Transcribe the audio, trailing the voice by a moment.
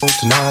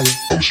deny it.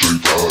 I'm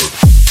straight tired.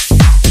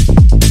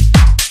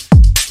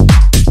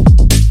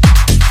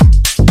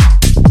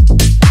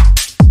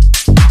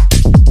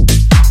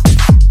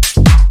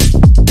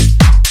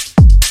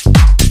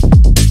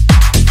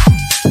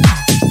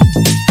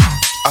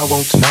 I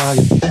won't deny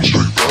it. I'm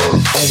straight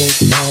tired. I won't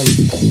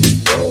deny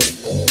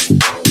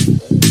it.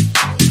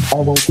 I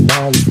won't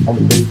deny it.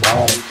 I'm straight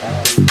tired.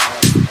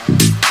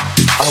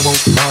 I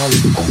won't deny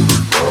it.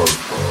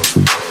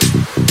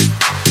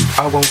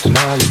 I won't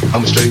deny it.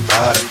 I'm a straight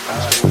rider.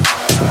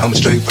 I'm a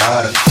straight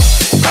rider.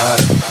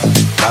 Rider,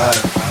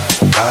 rider,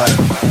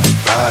 rider,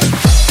 rider,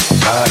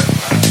 rider,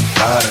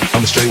 rider.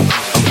 I'm a straight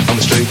rider. I'm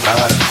a straight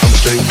rider.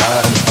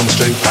 I'm a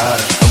straight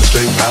rider. I'm a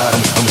straight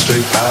rider. I'm a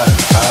straight rider.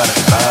 Rider,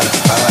 rider,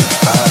 rider,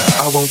 rider.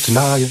 I won't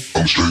deny it.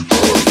 I'm a straight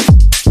rider.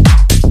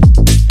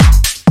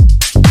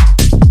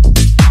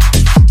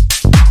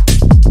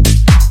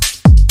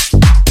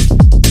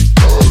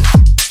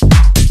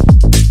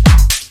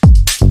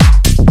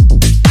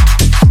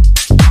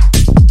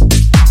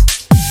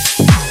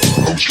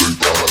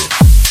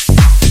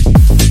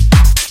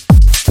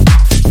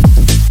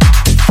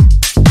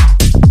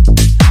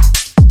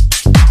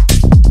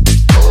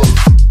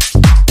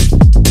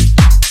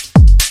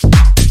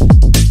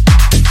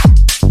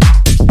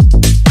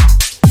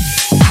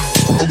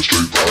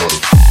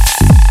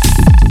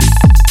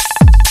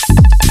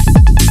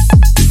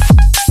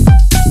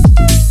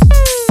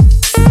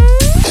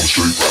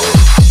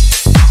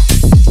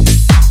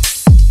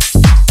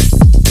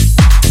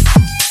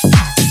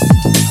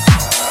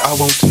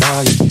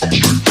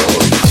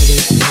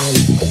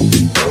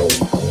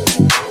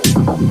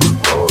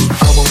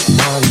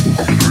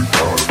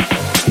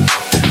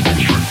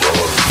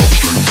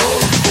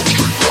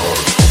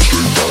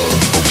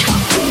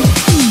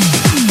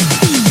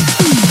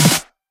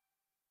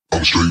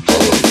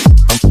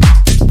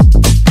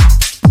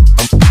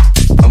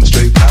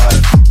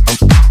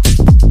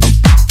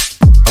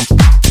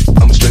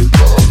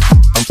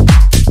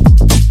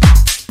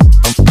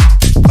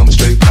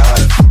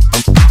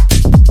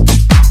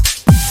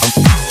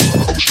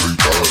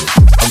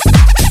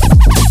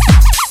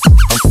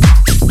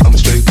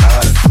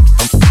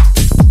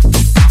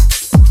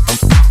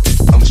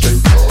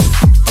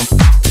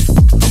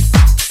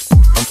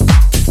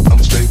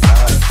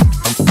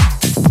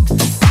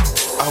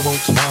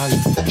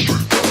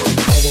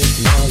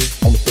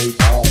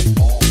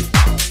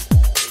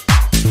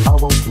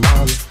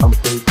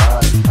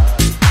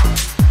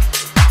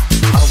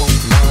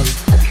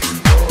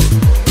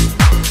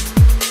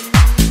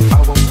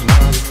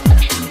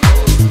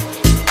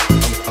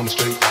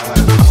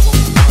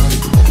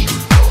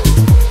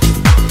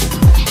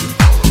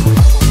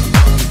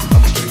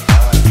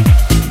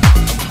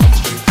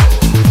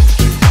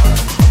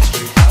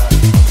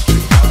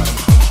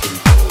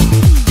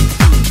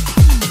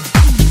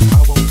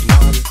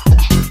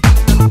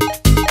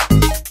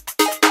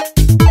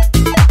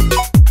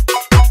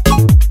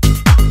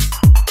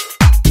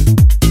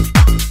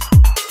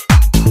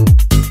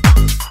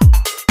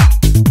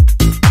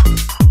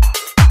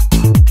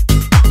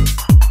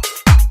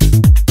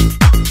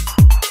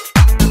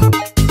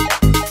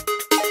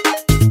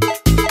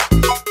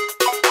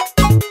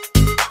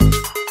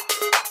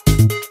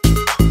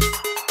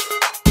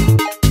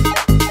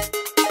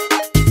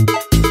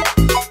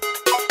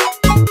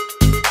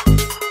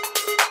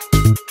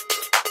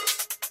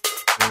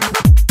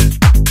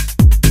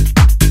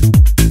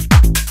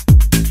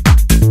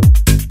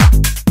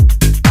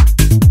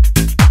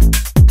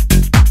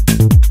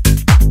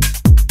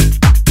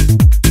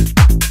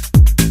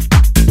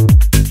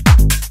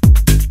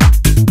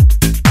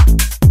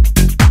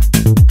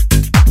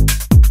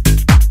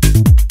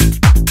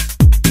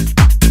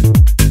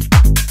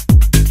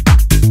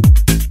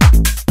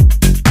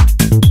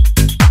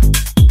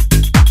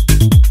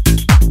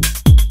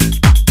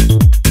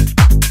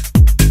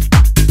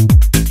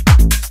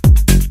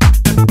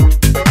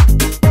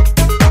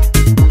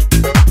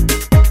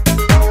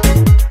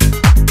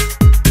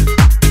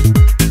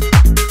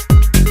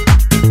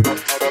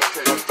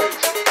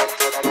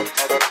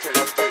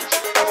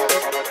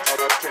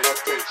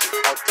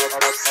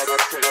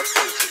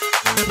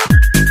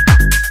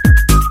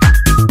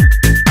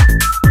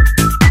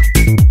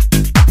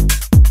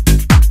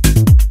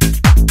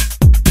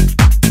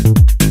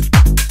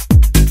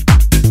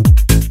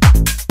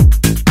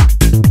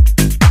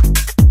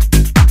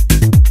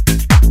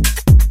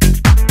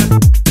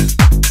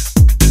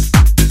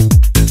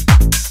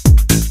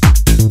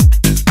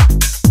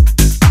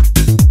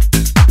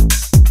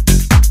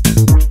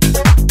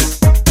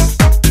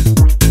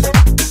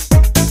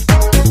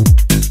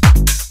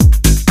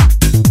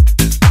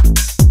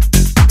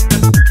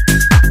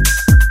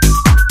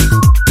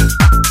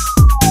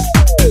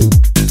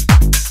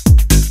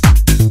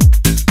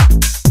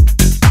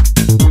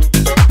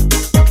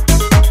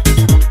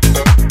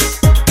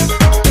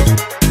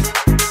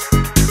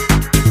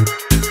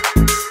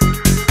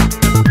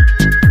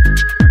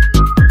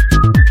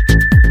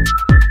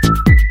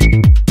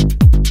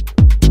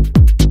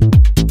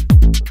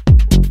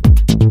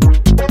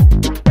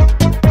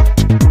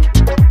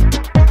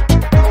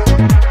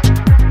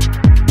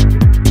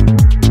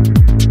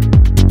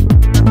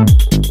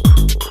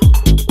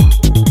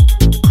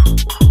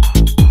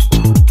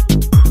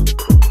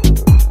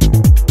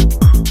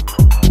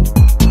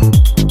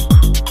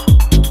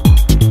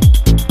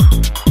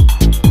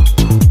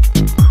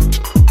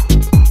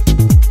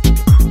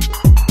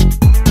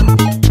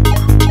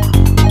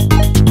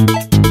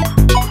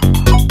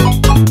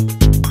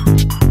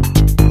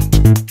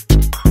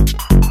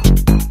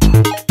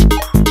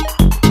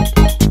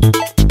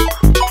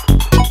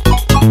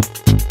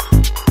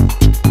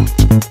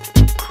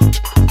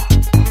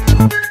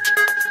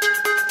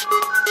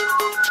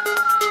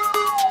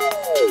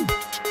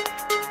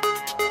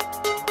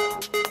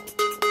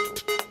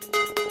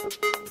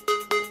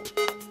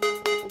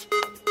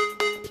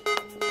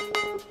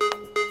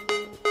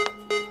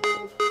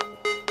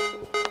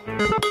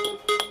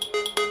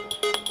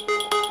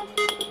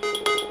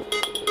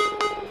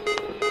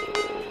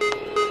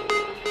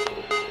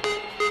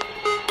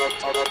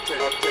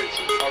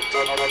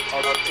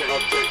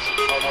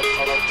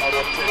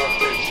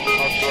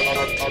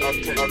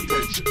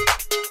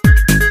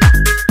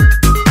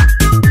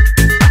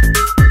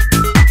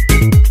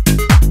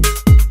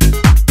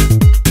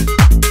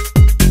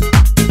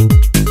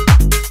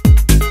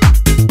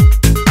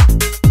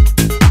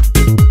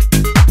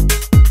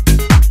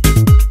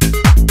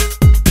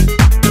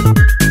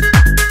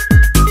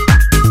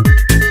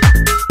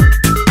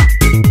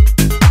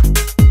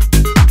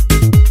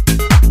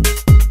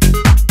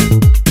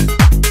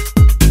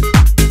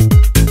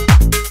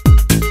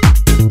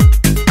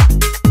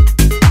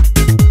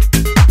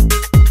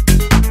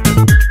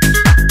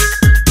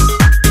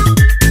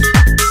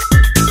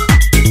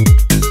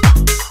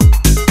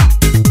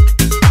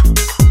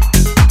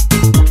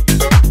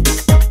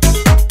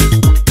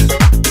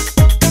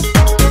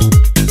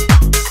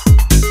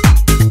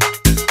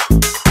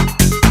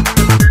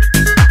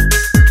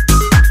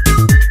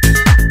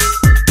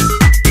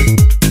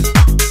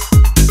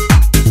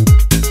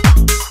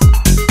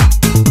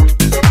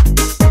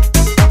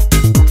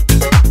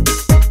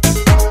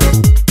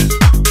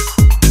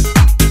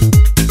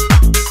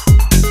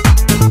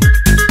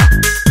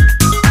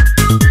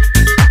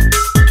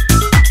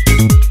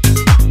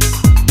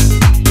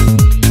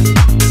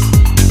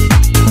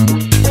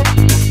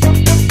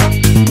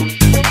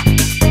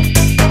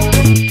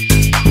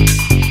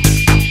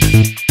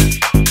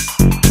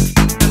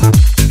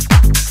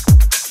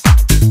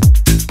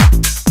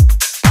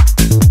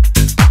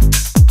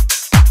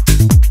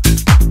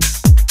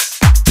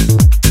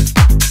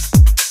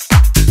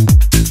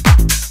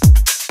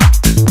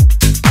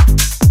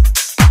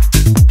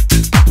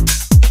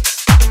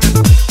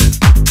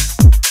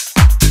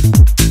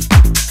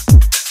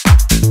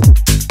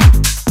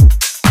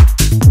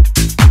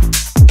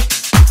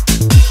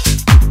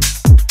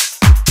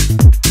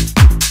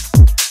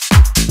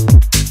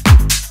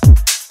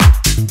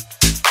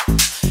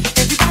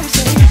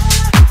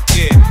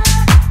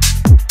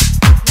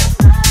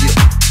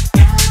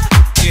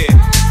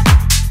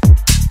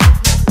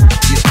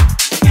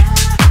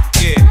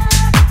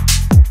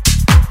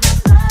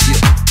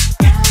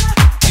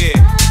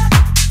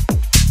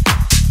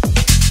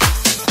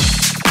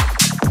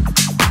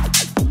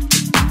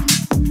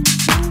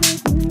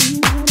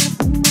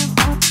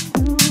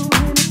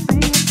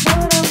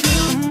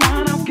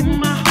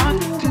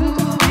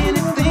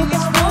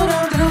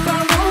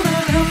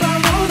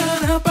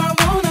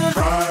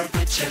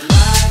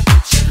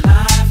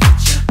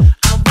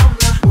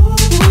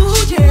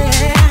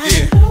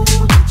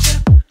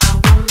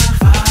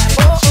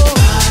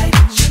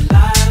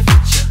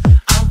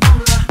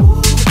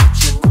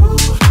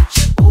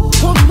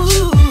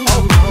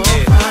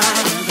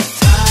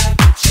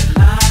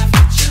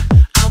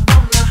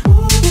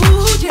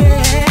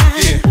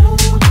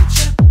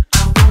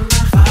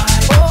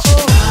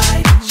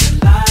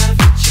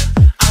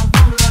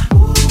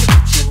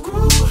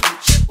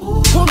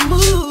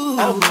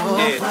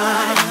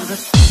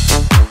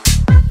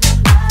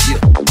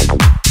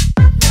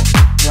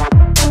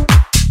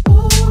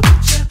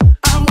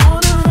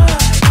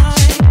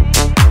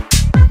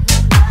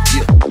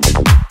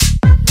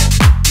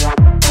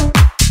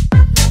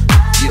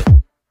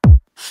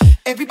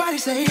 Everybody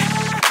say,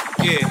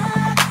 yeah,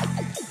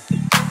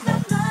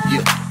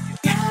 yeah,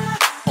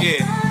 yeah,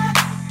 yeah,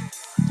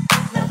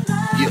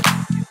 yeah,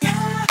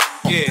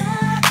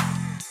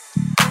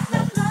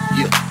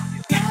 yeah,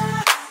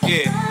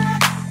 yeah.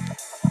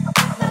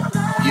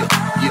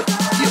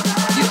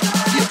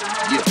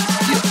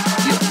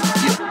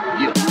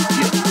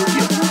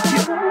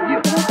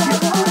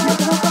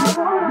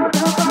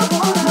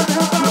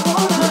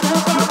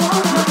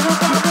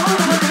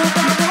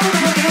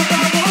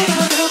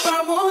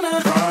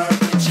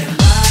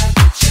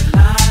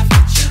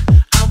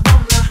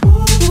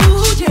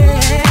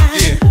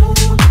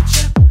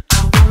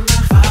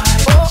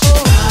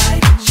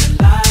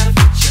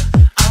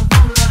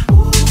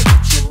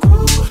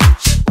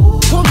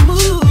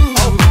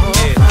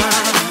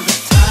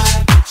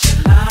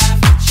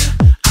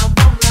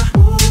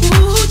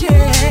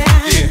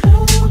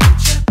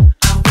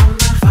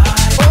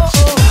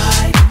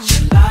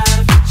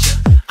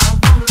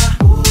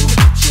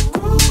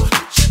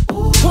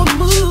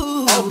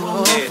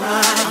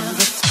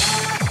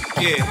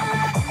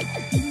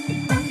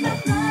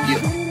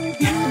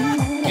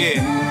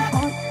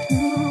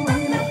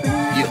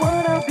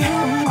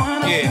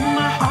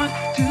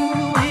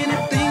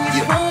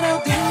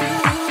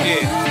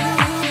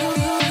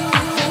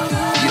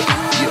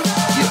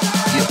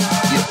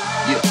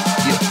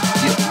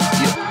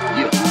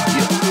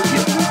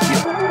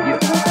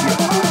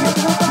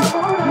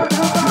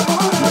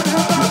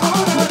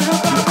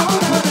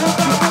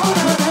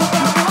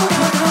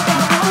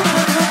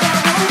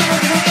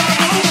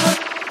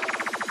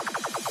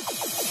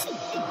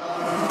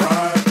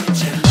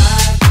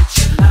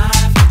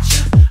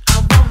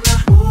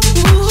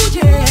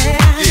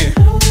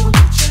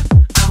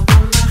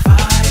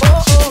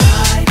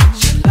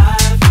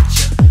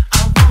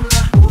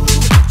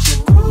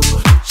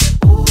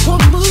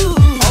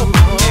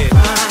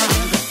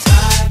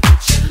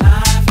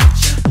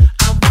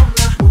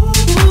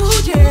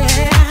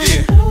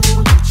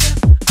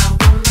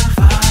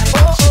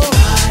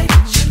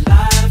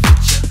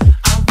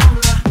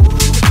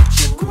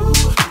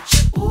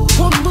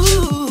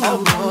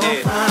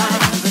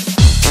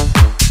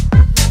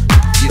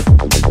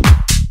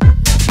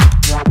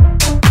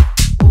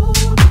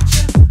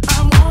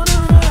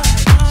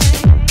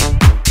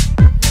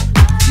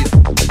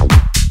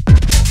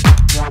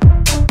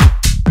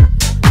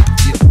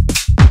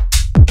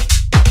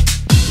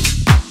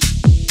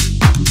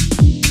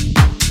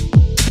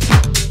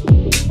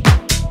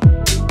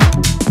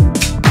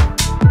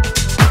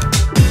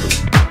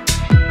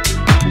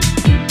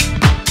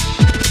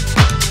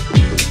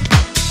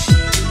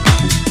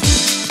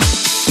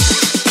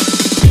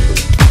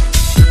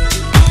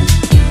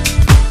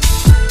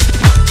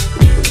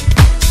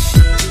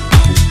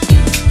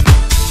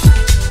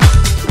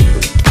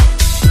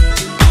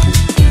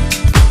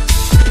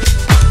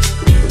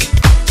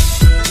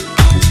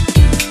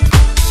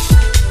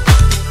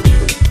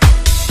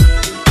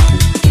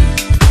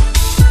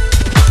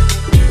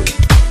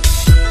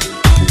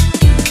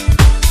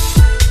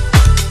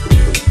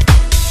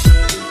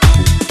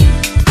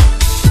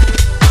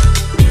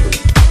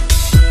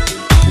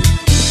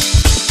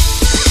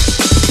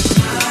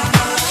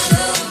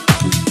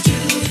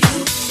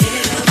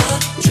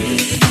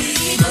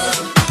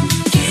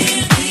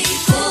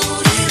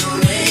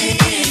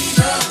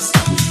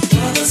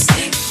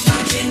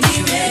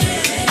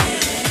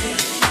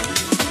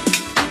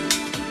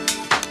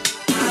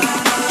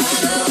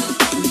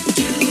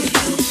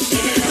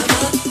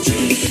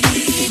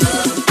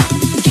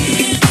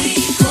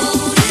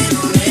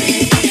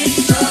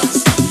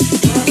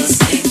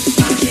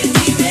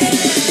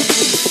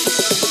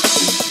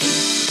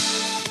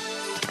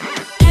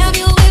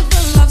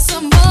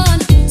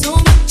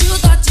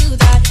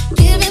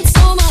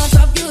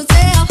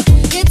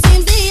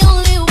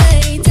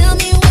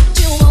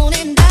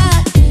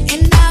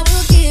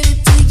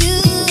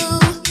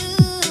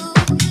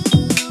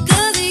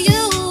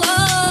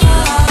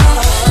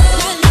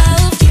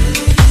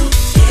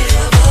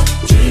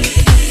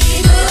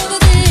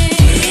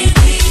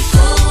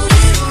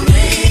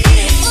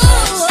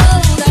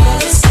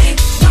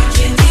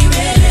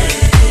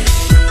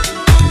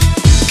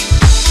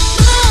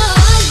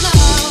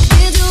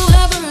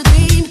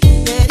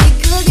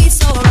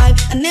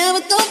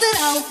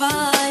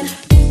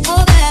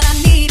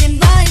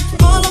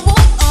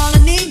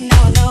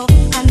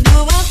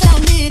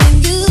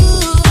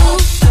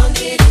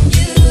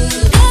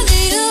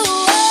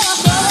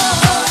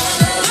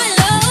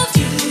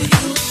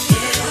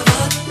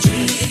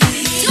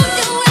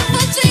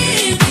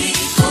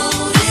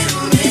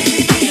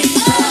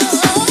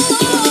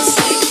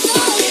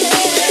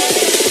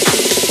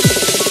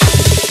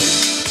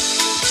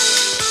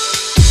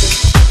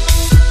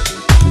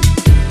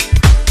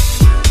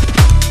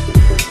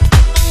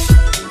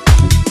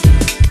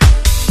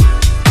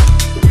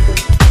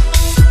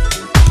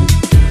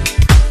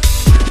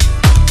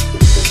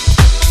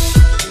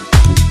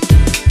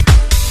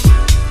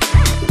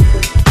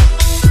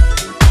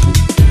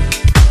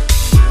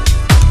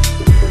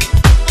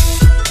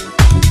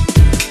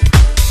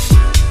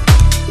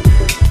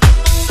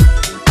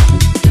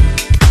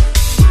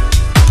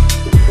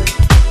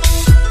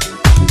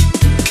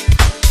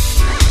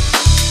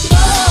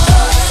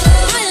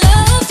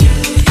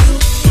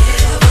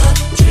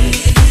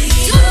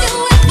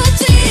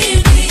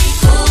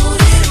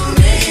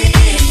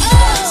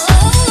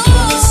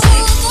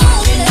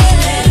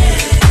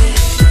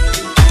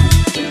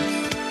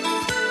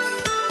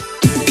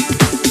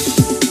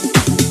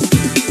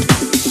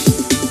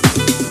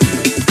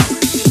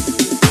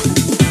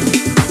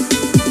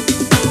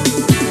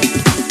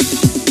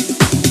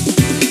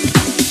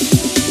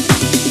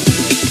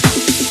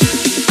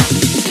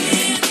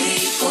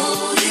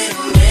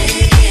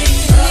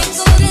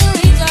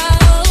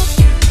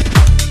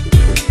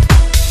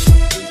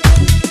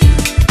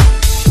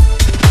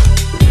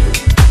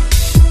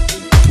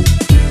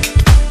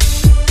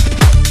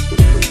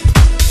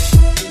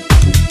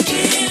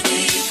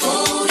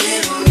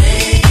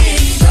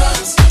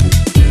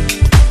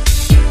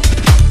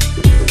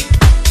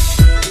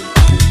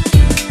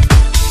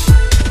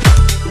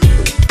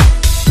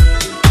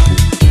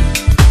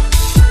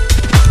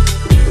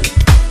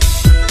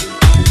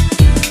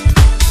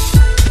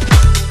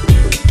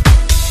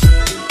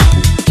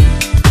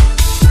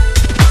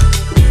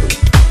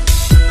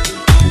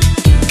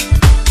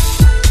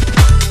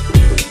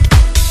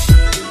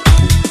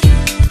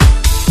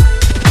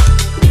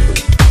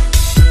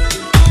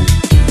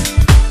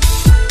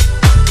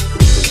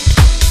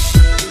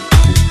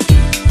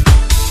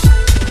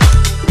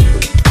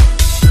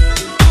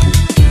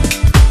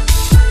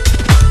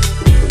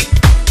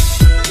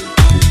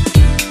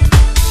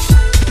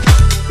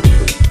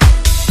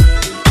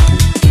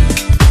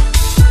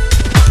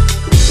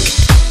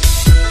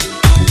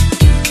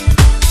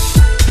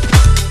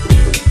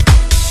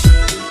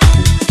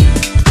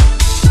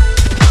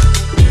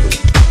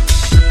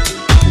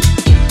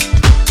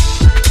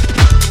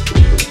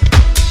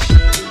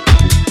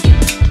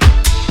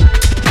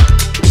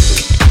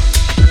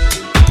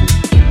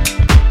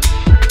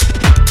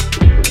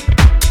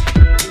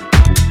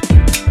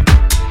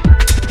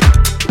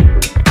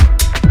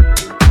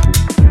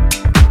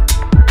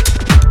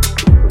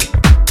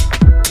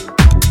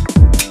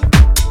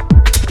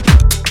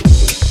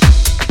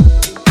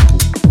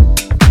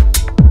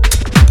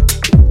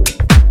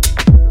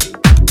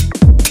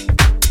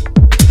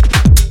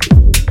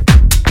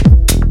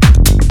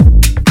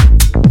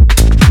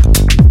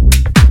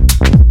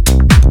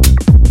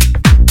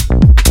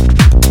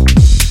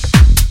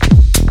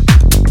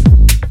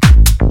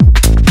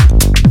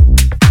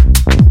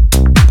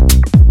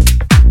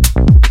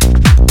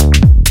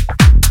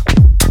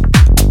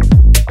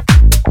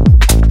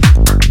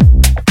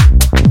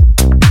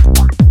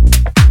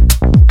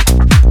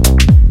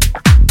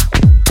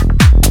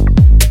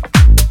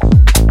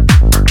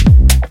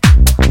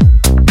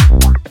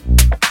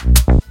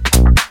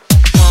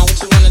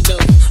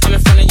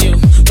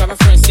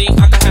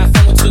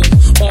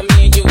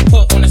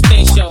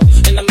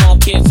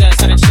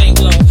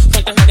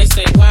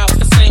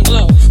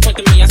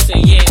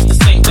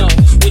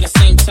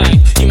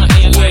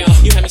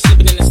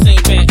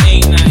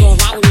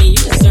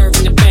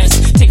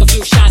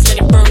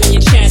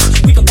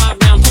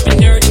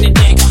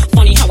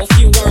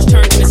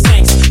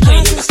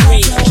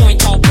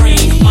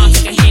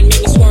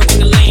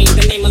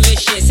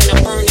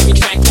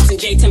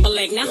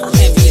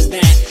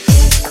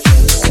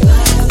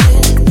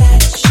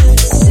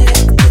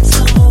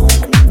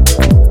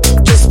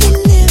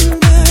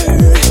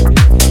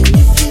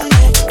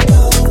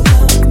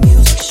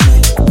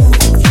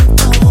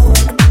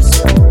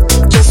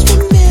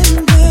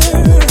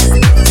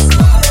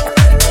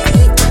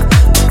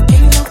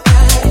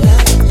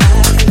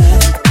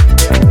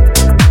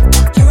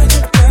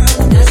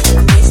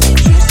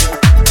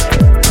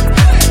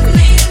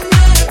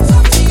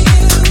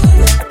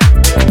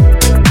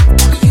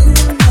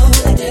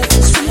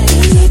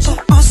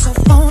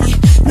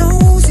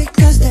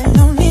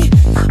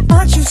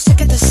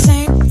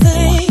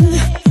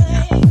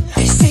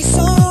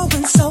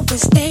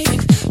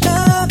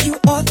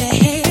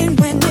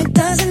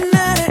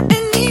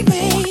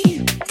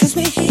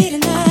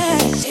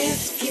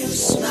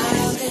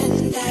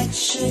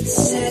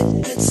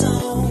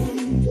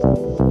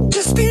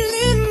 Just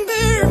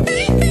remember,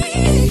 baby,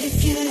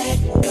 if you let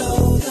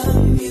go, the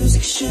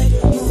music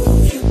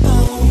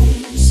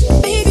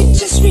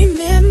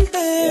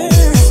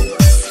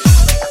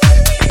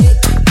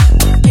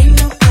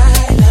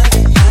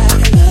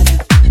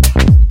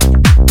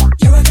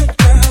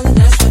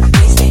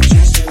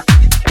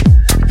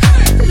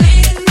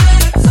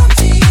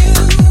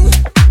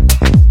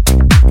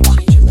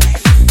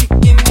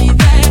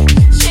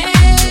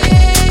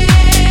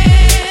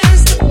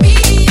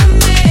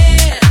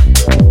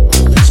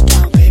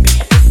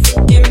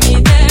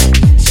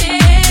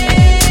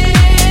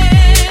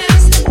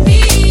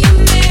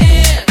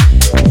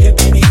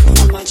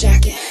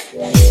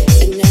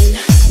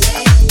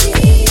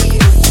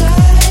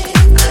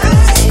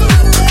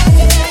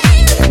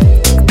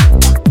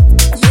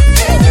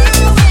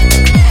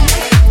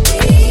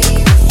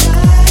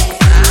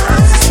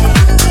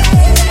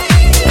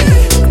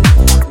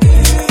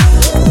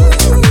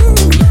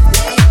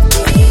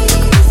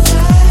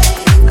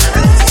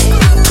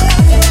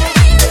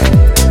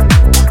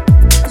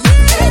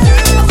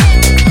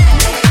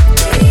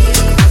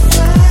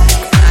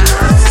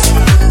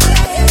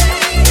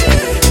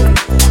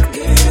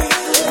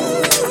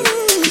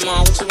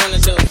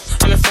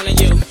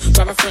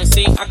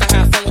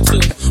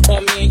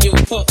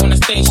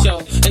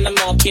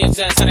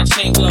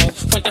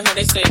Point to her,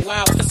 they say,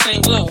 wow, it's the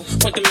same glow.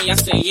 Point to me, I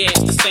say, yeah,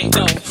 it's the same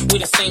dough. We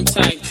the same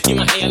type, you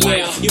my air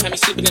light. You had me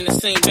sleeping in the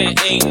same bed,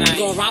 ain't night.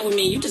 Go around with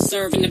me, you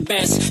deserving the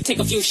best. Take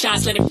a few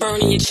shots, let it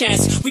burn in your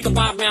chest. We could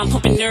ride around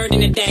pumping nerd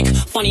in the deck.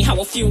 Funny how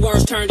a few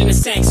words turned into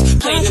sex.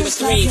 Play number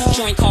 3,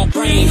 joint called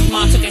Brain.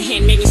 Mom took a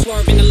hand, made me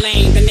swerve in the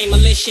lane. The name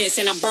malicious,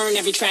 and I burn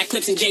every track.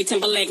 Clips in J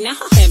Timberlake. Now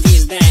how heavy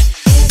is that?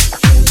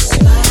 If you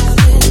smile,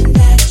 then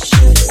that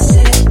should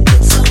set the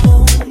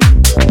tone.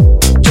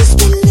 Just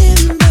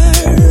remember,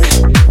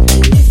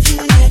 and if you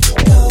let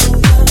go,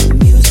 the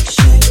music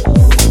should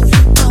move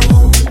your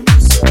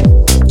bones.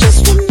 Just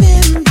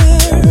remember,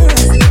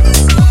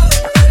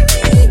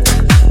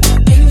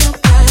 ain't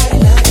nobody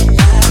love it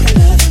like I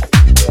love it.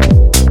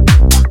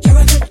 You're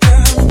a good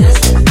girl, and that's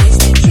what makes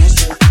me trust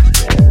you.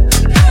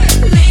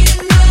 Late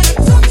at night,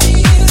 I talk to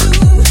you.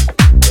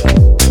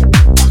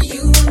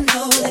 You will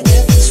know the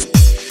difference.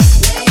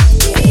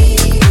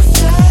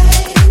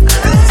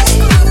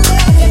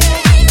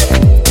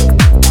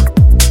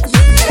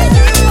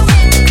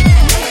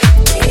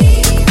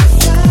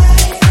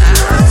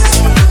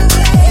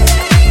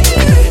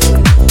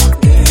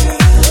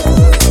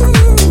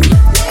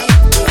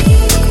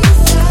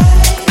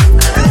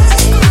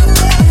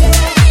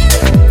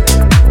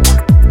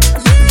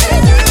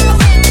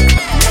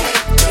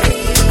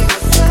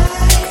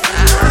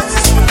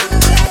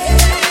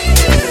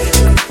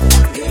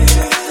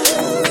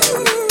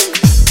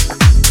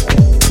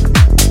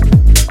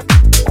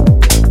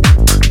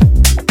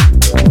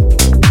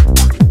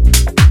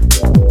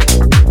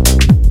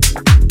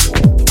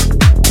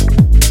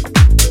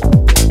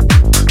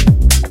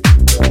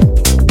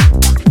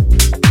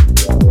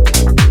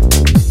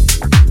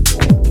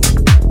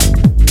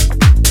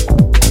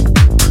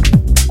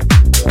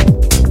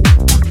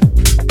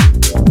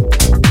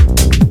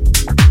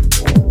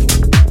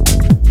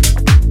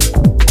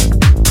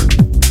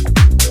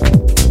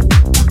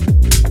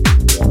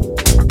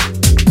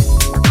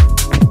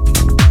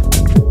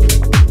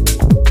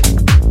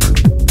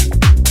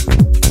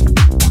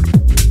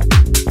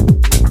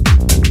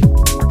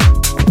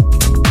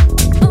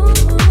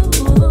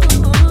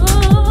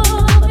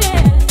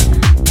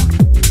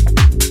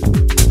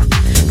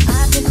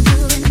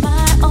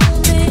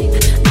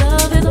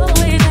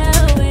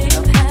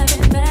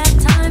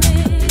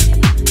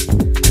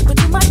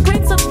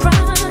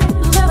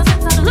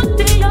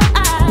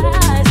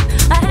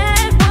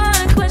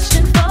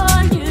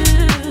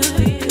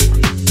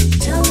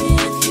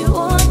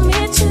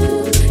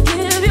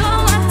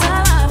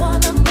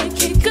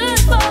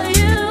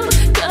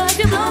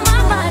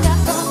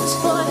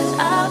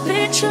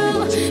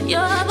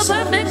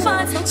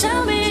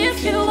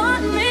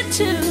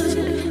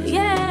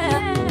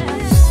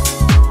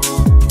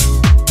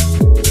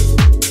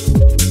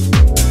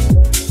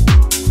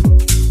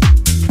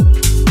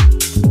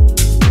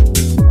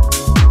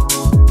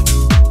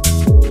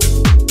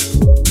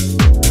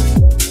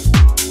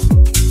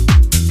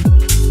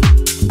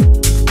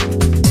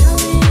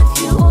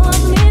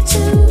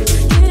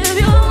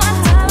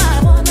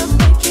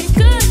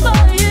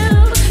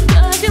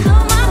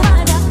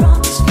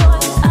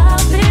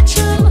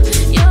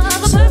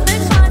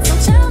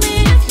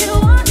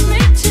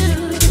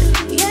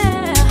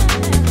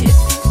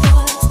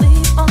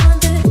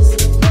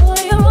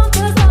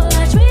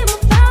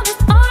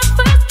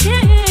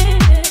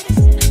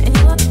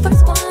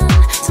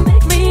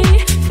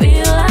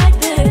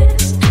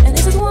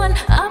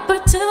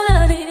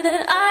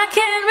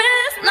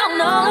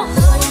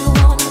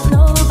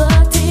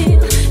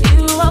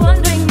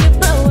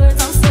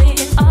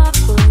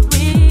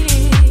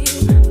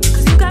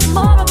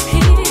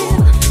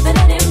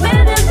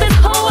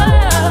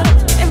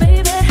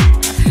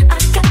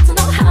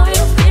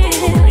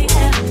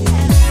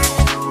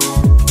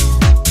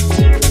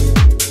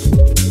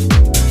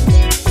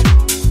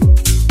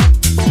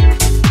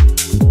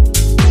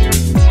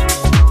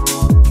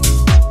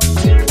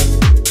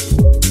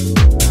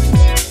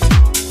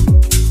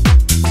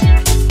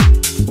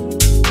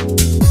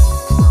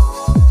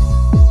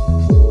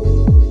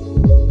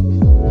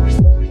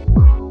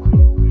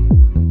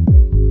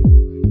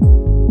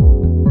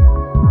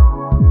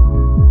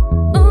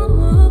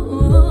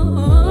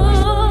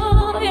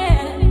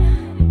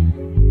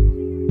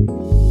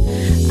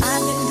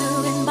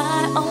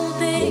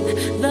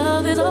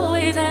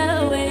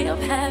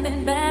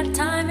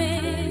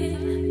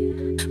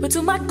 But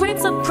to my great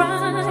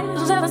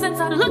surprise, ever since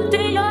I looked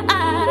in your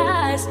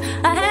eyes,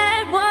 I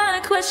had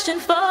one question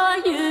for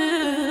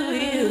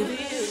you.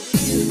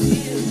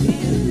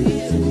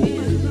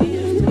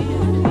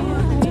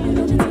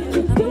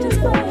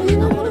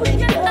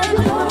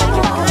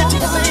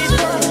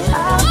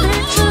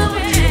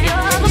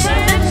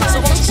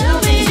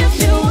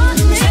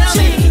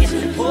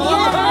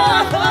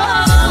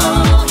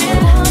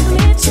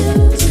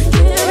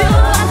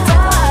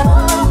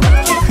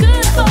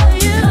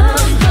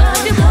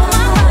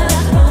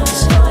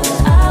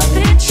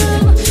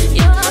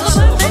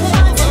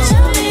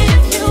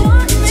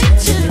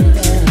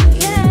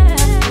 Yeah.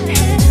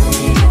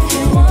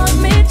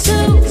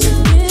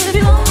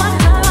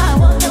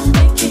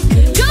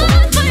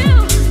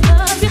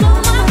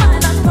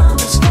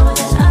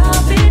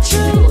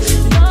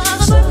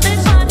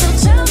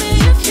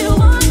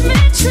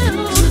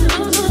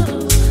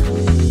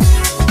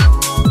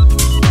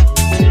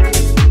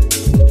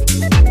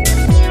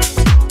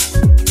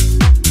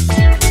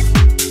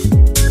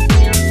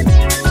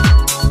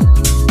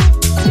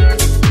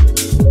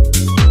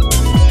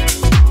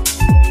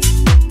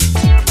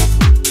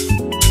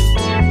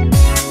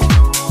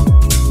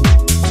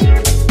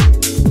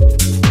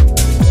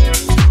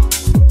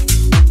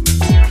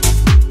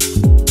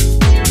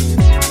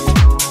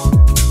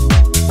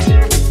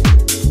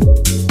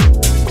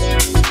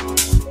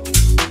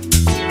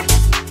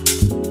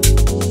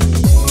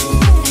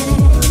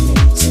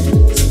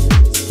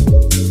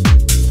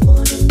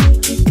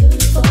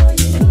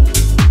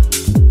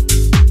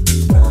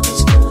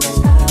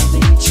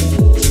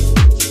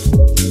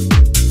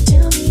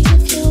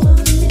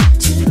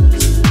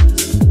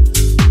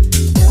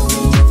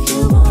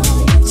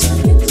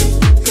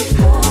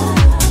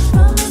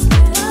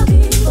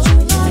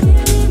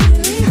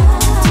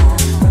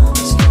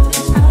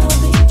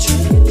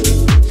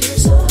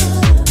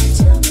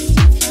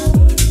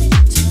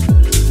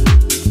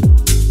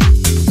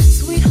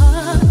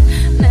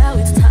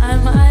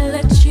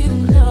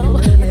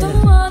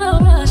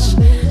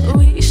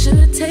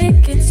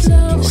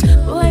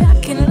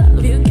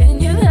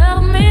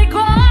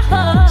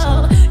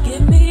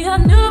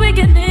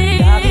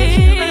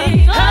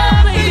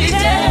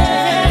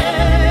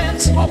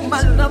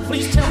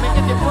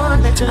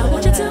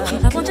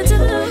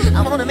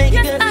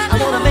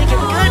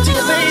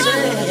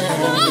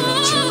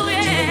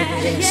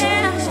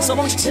 So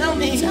won't you tell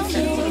me,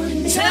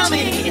 tell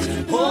me,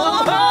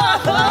 oh,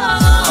 oh,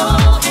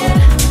 oh,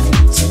 yeah.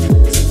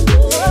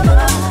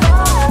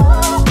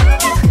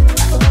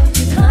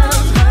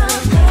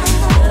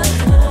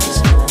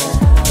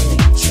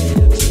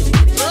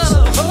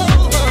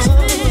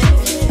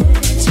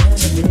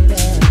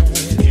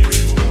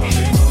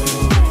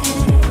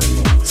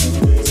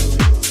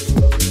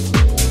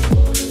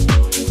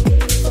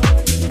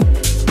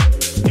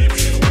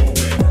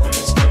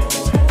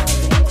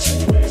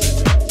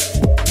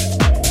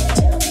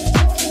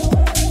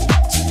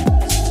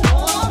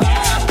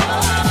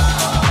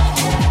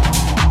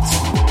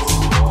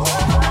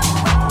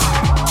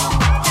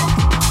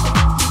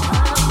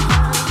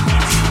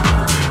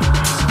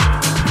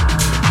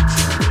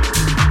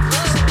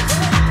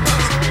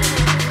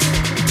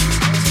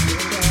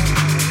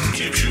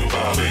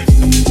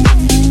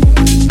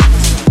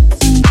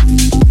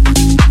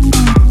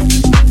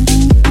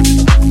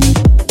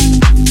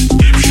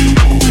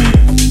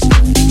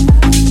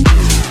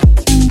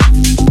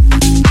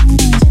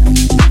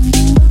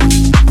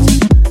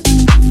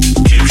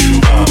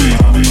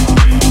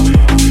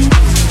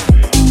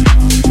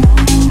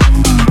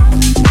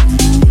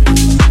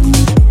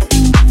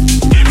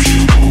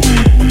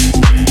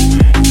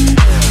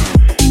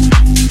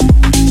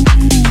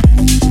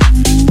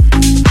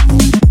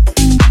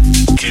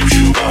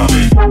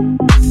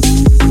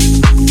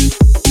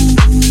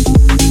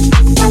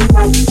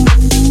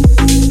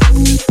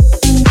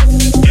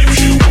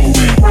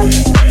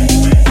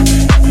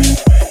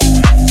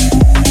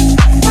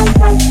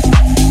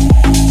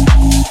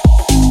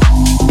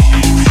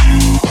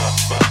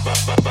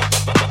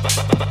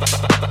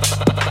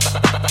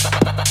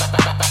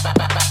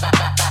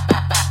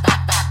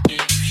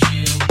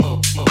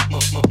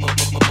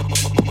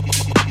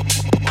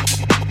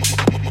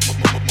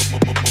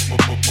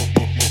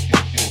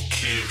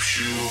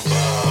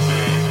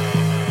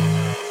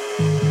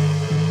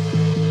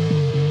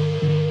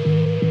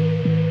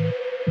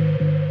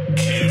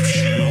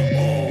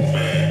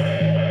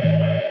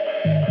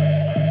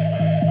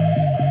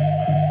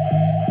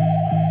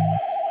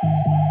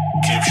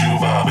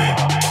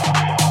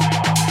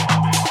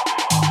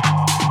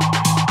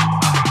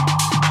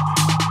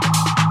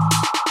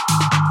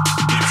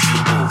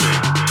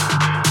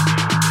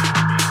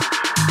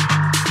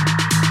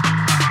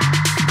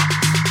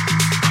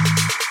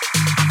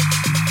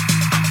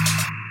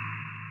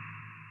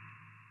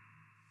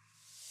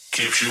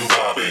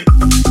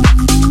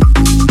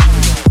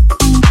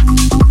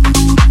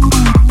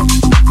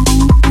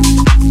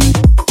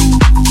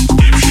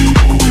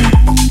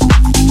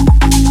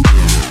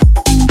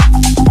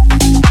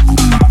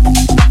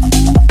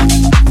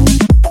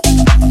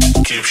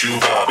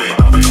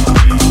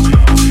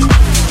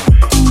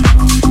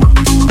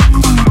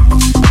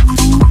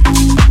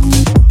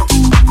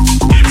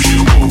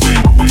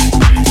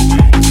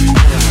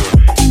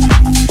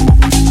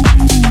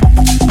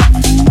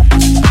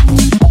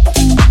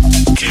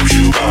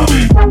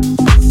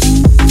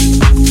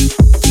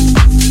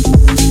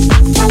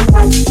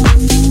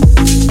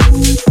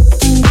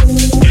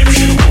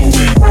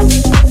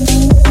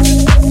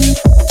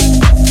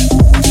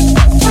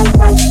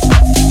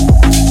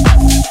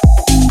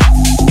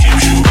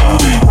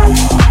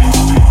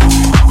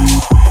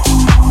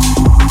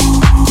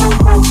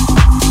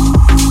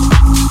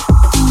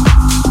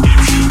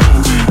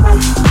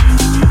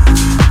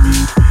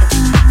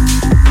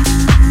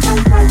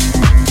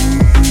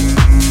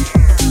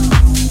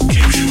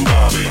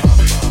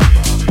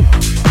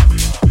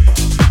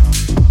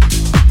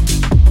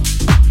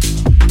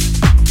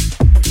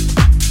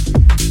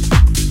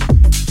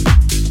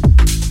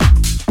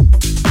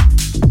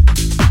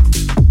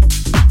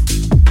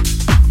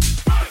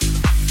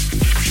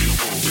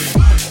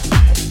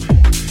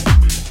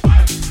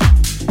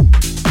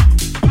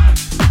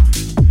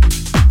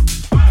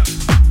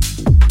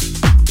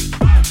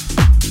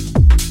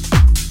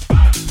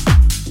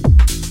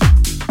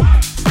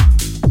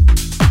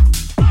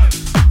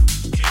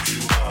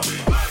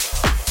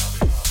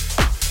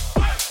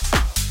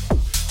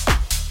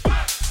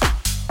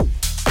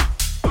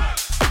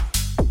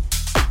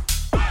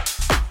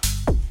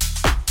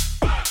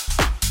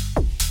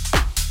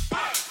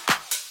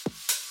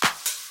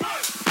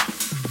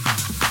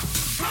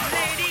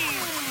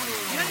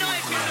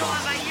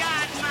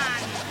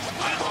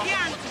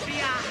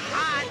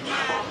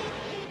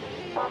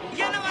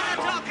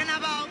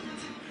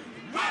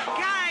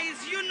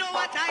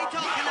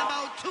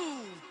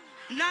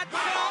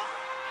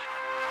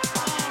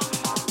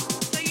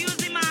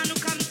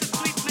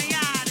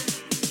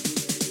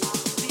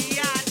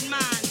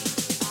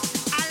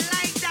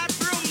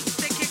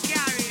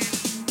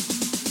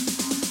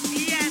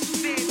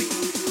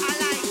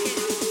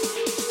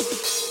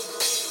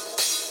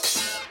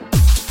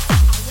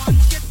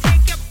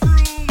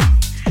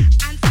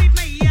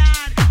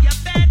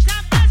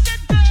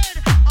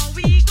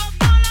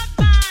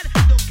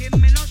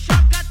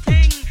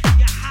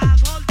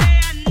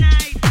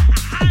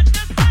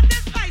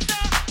 Spice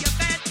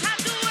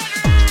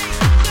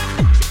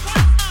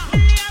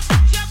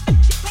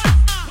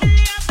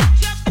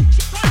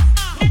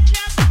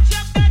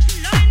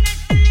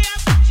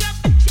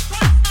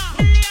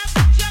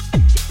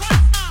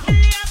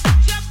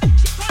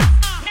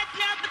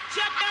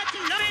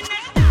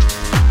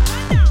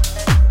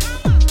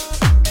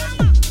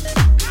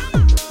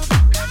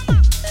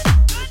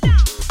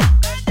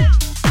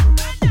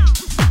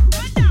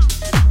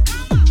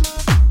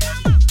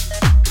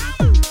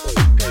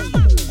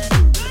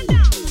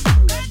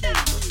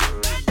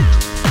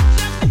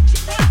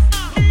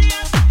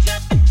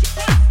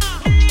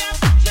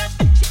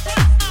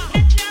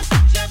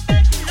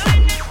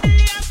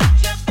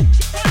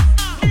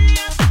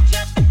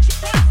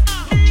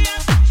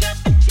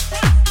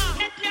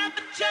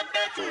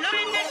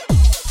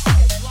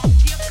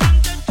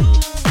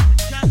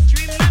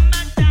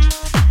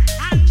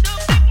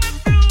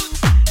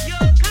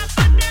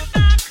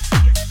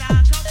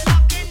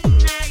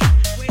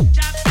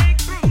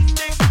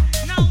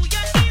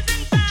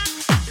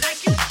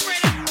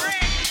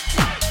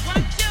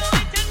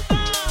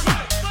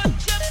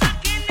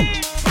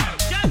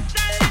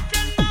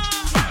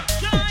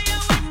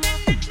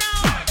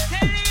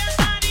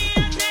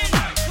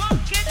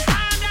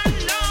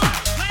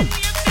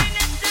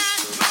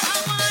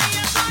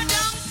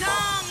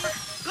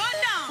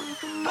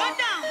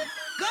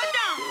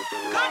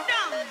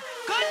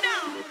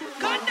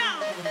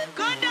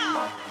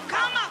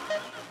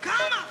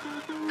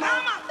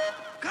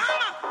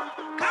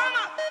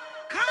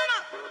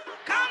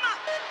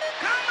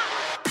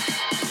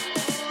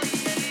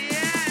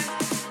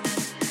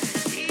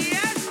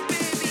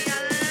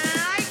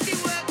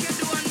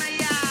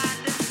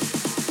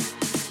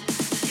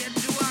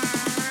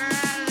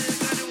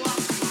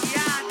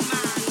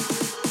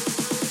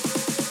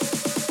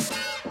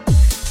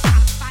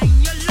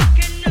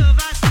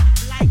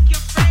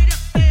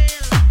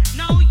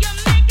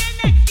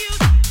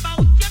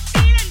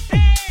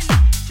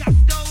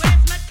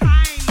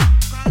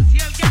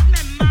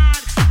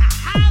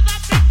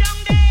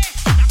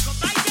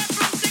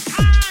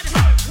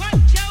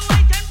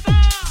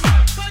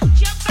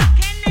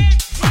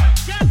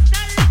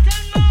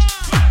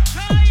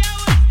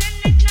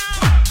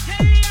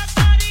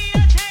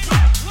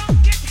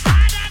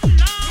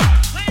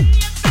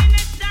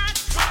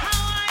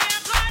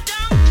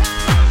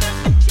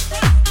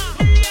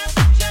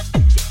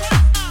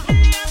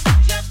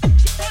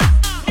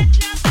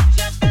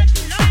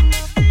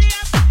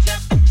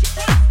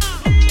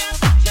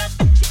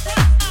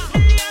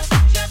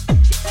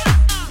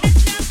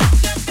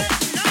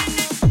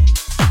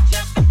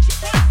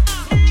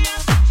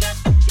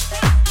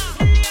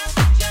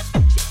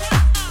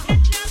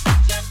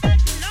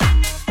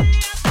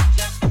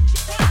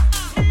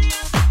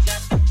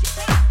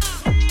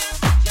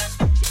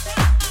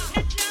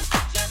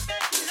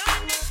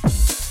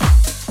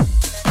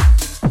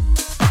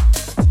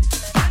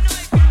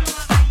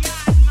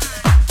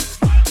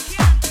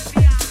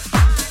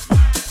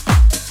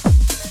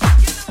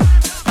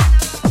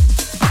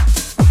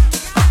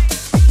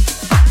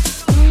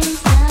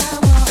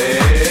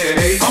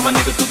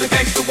the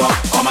gangsta walk.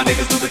 All my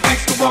niggas do the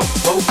gangsta walk.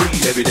 Smoke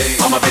weed every day.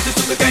 All my bitches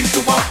do the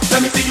gangsta walk.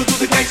 Let me see you do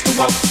the gangsta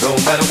walk. No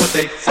matter what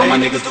they say. All my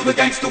niggas do the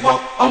gangsta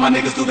walk. All my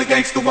niggas do the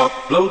gangsta walk.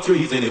 Blow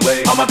trees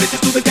anyway. All my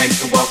bitches do the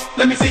gangsta walk.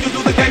 Let me see you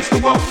do the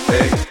gangsta walk.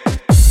 Hey.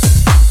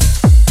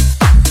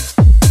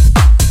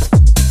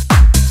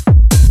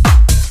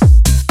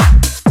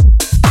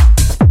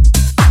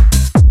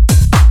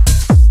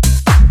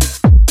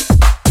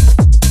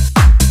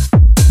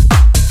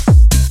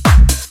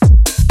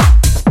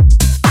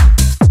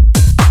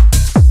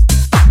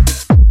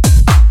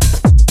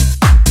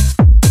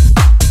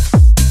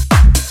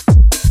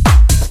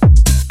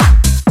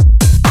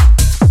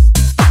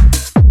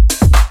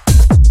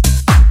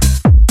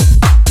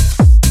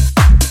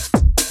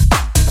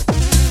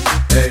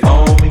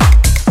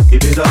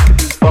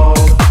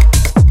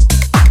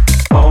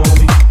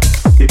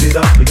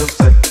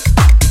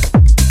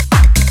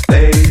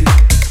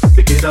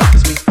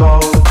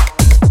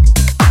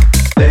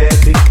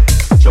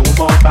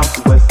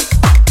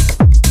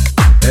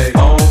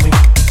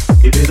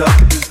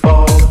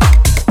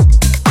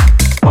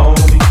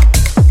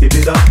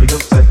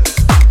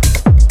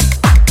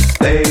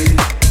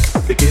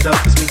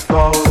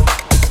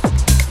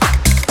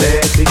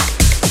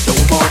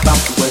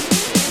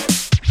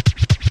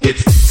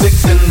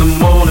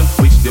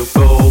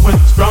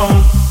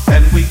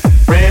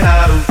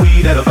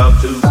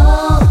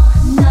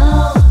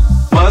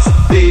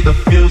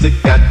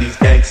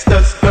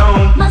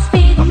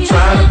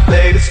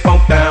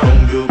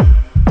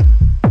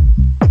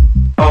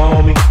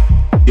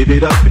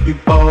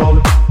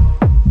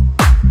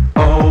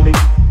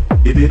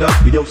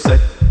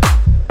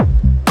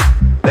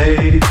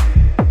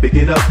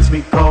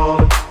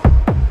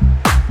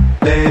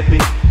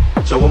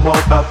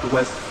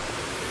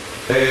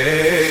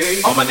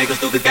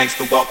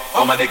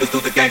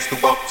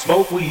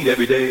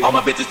 All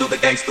my bitches do the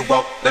gangsta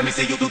walk. Let me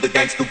see you do the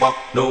gangsta walk.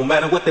 No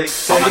matter what they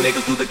say. All my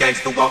niggas do the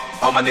gangsta walk.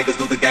 All my niggas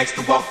do the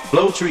gangsta walk.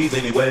 Blow trees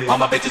anyway. All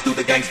my bitches do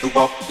the gangsta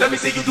walk. Let me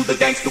see you do the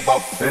gangsta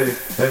walk. Hey,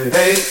 hey,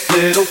 hey,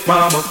 little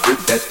mama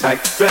with that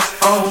tight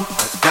dress on.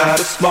 I got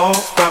a small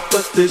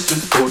proposition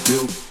for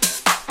you.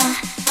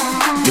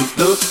 You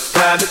look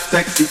kinda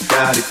sexy,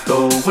 got it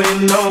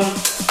going on.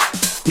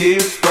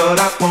 Here's what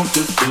I want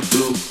you to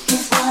do.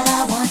 Here's what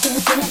I want you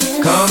to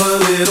do. Come a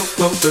little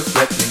closer,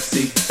 let me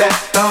see that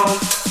thong.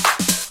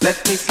 Let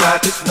me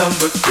slide this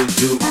number to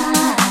you.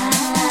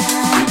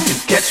 You can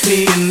catch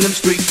me in them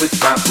streets with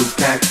my blue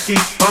khaki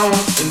on,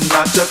 and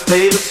not just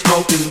Taylor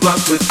smoking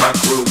blunt with my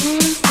crew.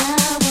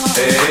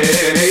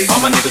 Hey, all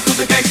my niggas do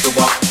the gangsta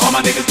walk. All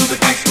my niggas do the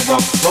gangsta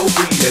walk. Smoke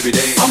weed every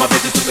day. All my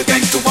bitches do the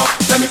gangsta walk.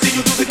 Let me see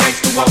you do the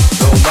gangsta walk.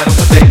 No matter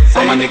what they say.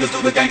 All my niggas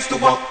do the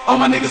gangsta walk. All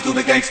my niggas do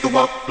the gangsta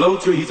walk. Blow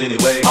trees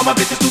anyway. All my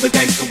bitches do the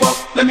gangsta walk.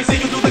 Let me see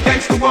you do the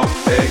gangsta walk.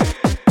 Hey.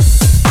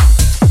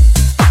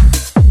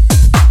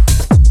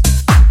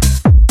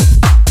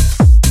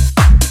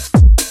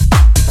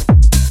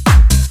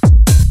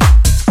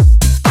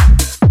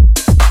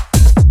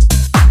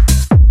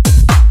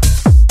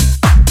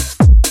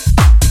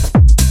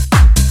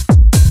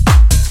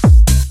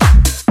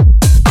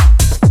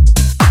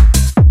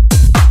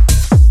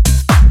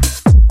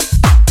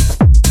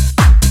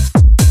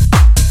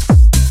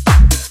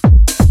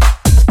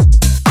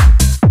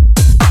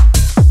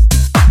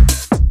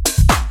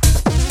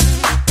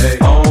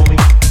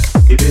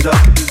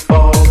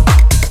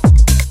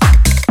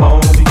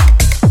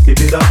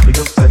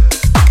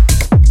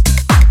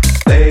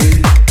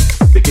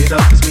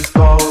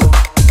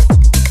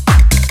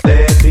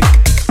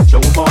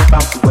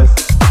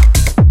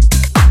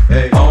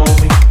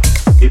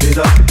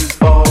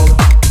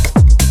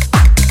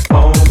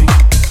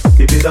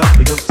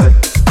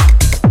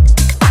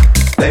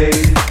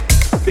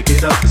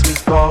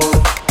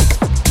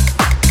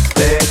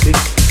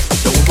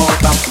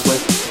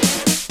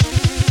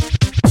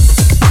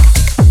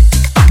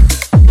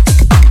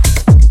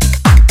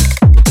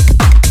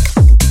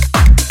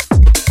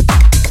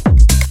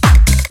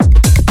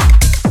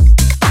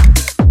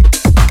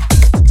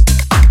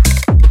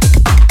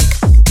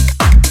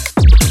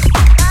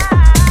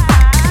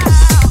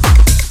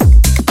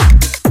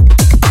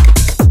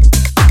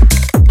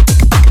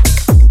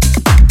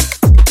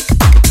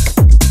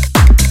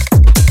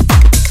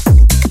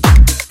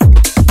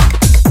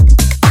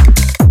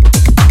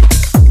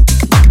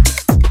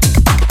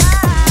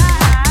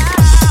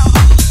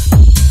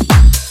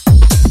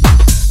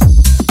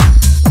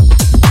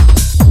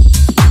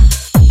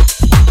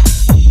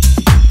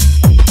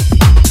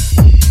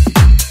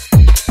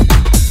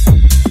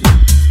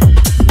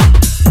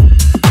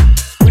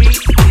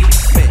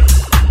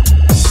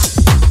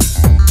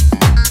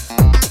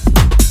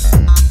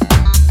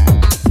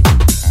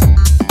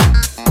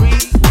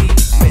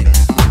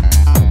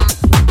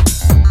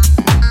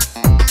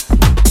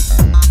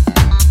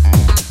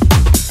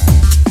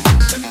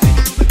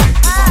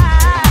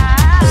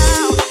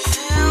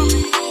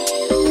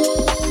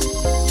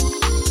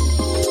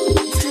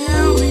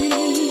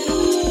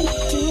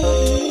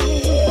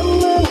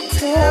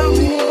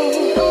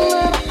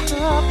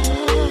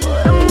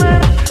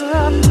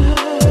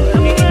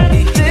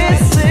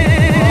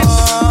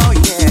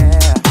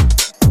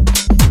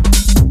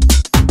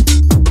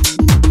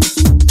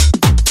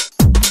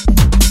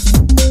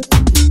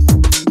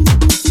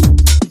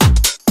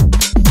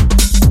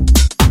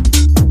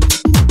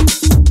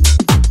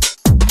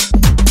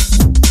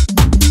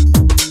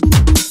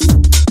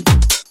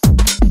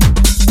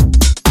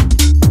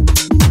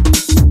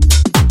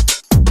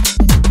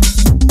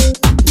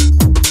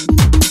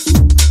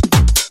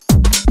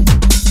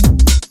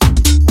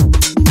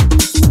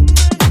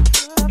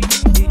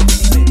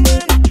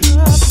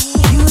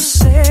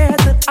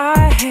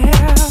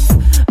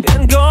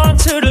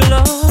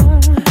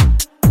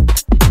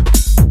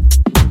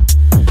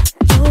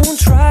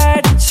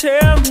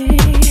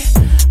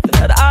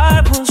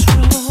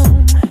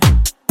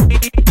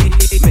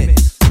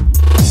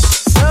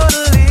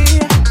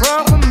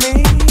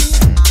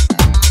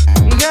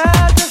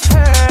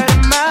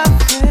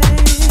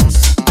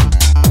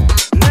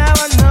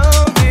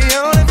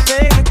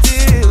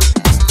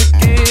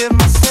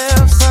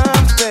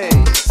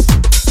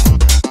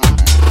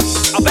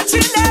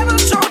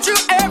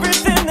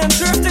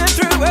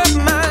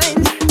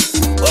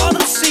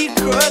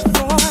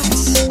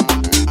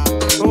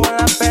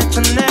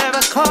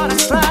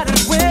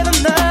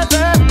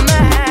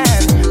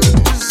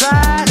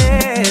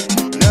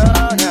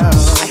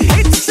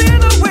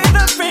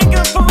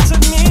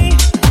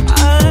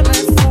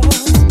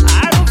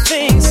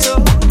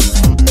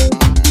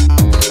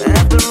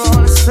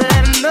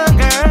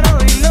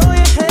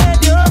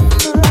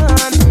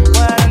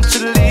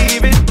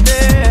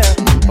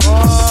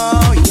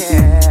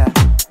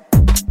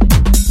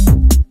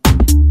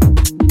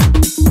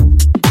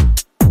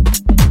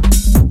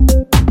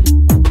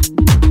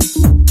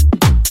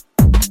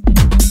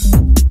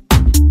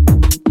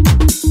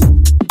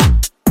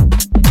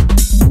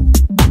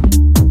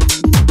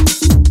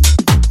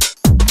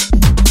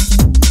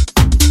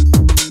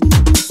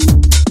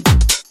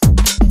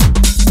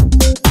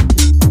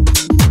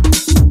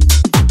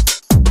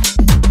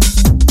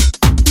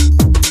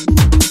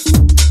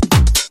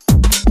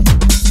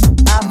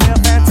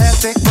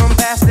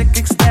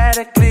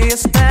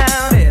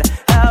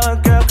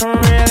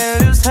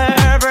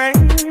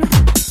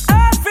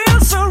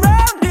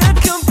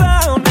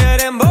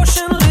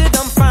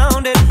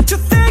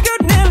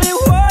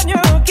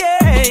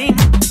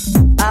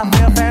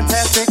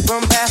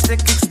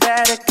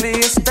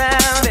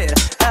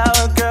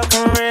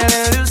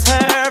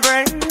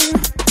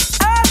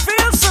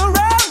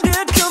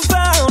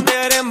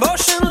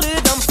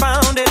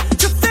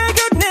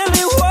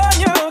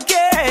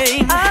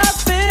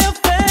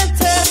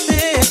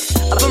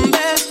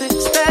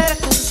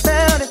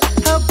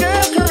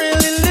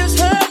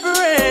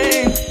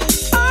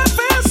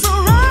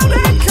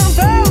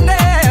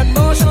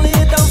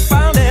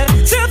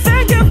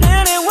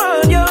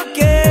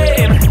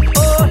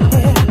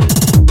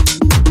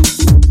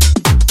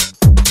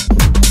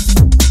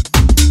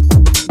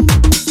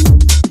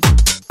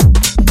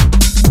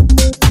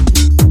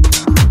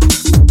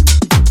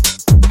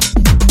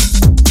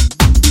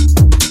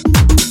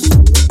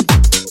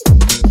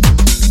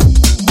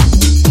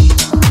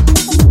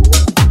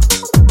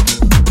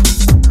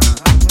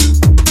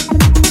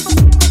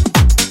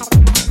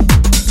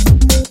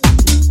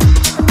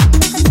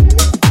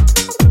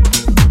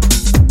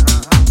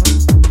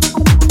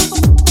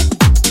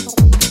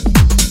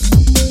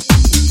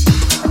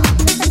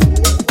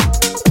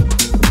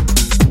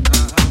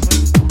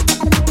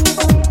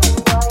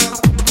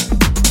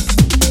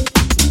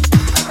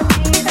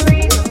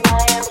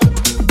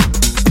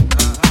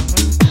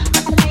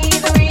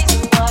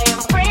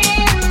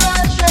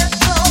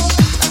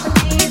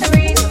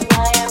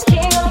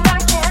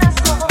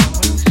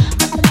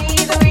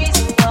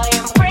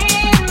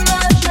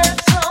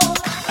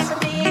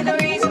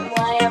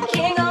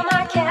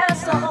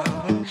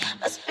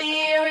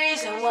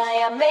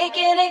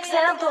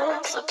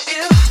 examples of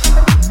you.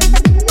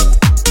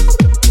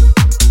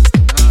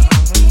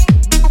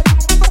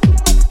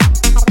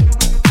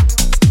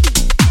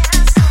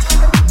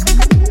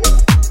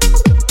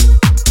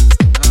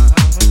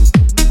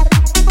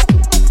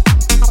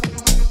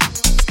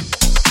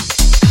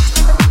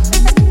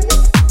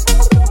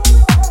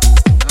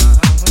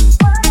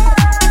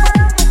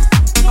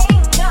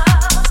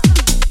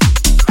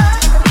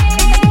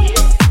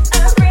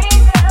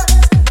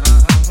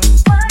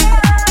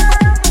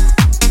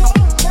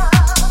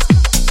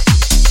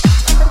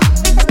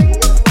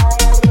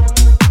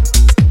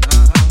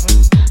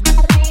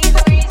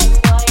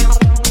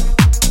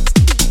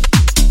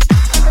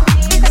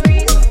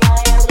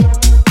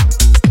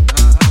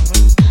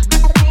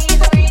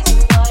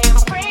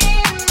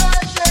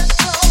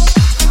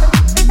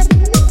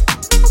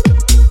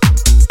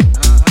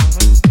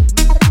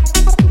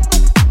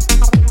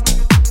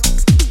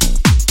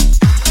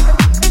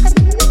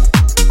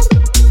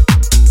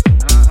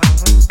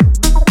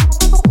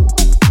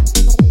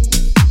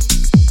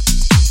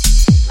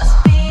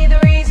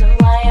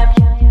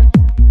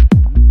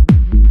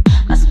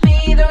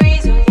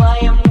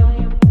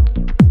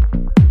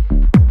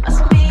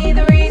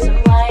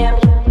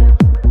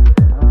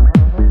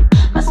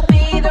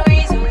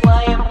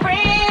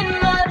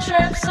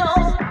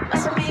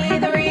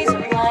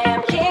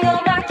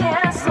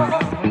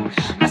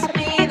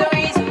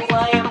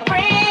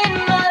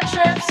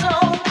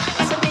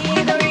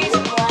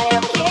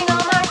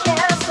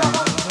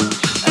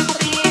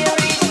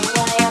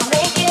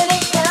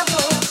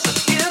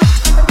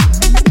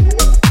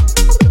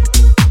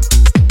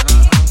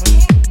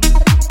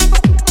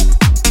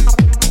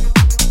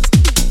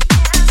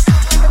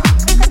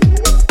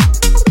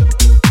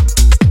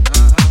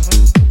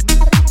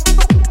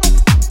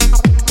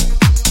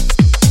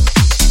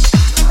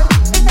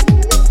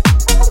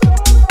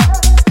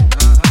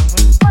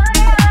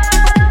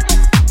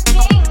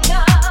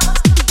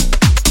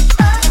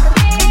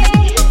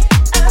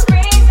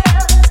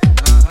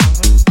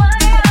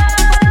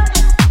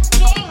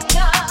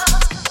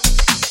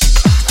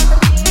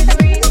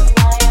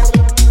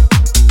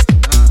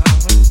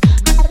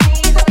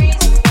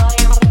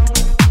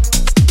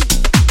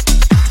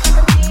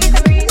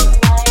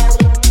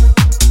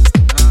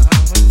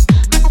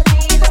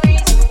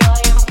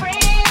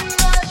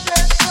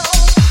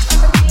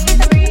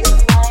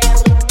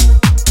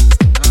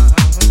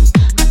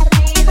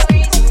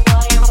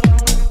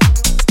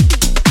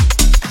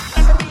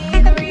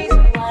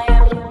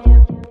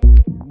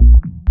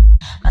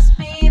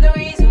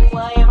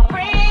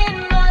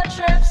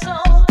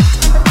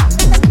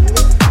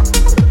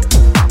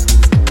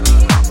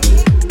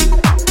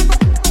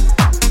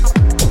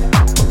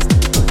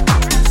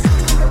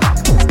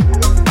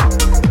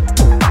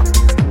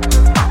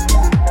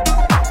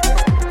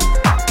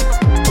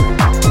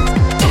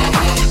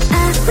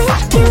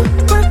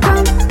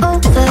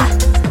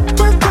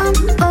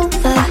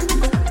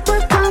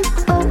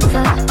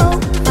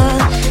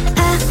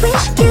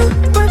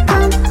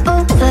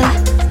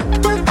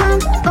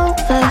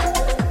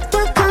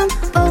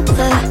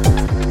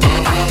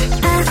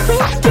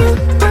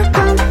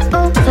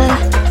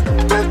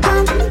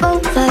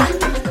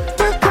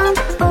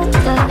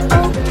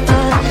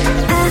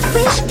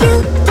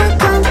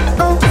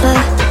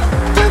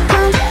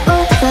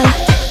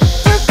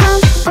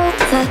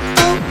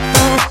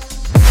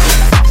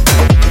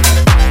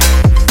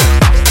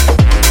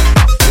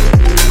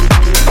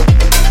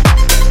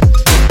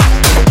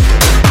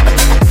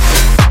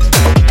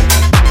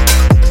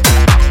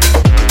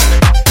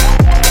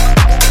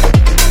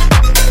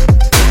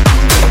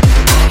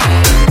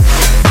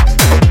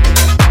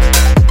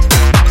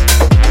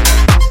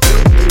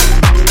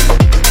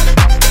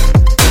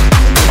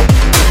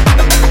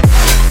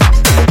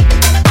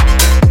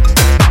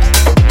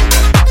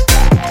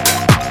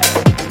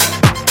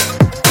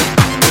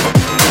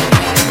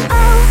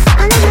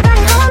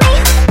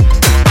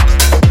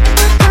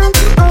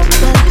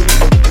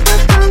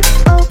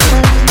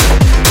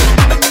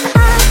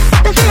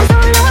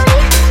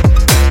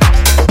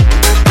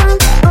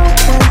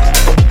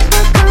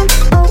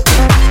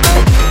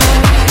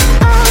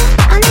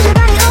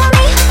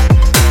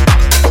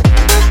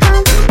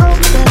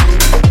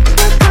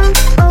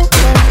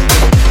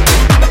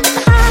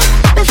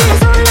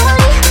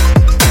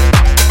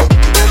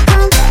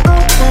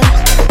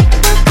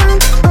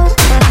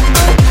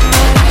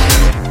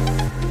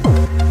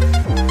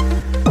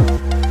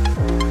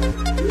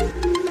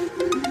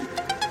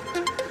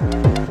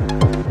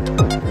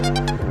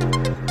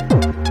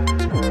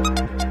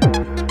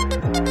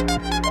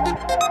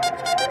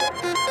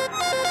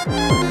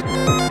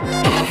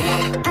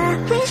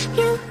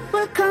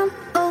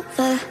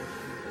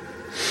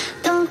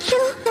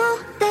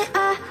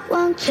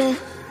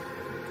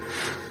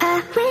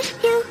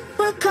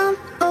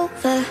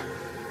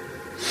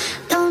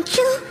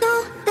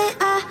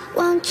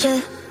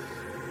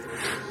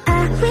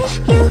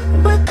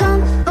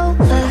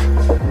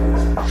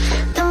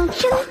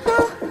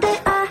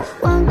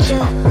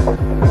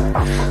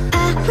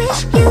 I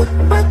wish you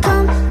would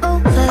come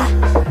over.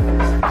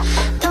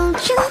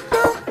 Don't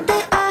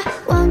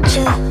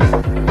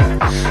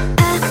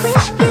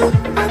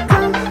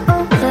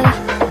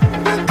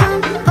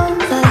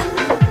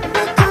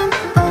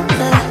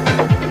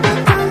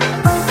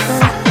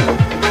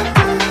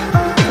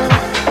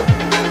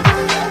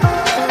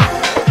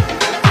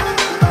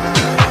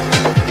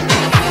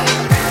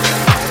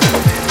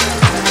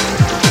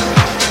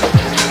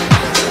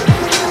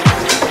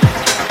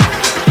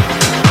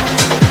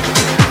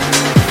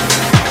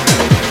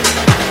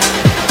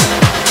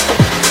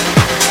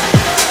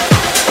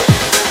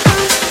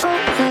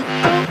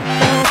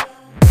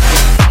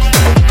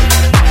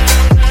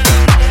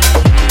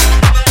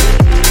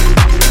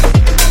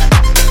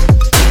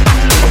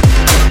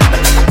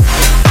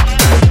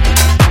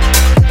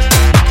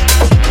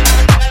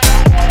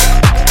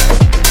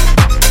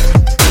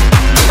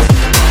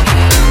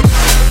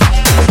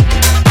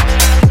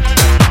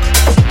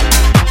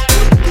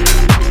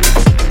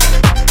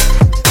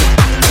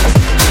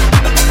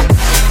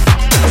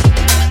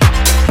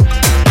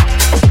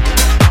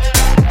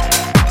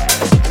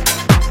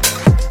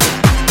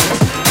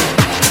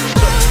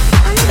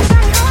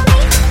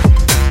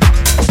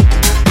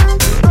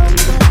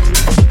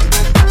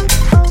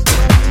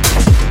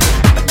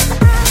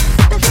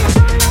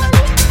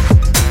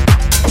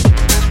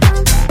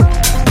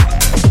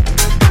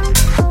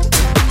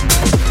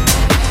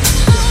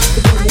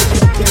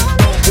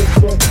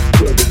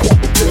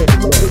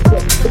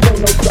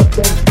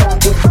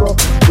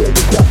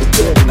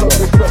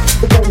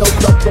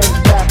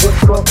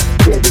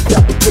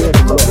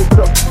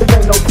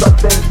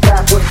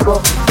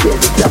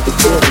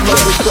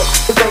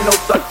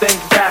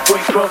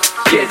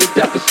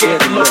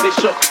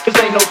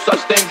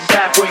such thing as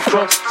halfway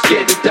crooks.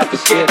 Scared to death and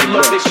scared to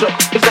look, they shook.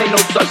 Cause ain't no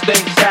such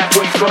thing as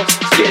halfway crooks.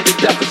 Scared to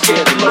death and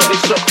scared to look, they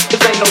shook.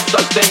 Cause ain't no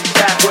such thing as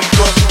halfway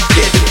crooks.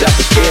 Scared to death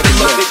and scared to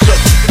look, they shook.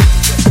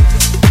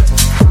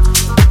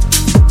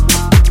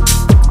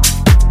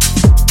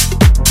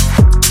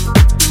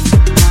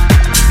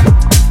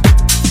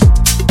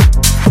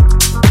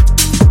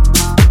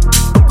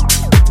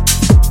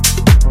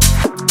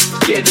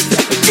 Scared to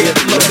death and scared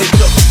to look, they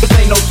shook. Cause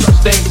ain't no such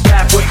thing as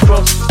halfway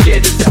crooks.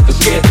 Scared to death and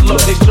scared to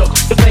look, they shook.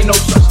 Cause ain't no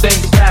such thing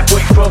as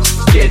halfway crooks.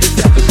 Scared to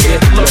death and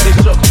scared to look, they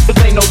shook. Cause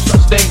ain't no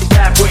such thing as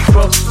halfway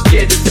crooks.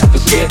 Scared to death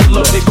and scared to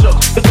look, they shook.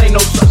 Cause ain't no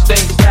such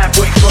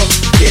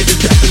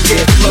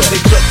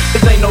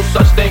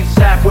thing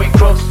as halfway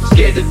crooks.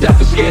 Scared to death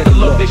and scared to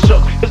look, they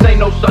shook. Cause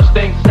ain't no such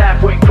thing as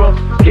halfway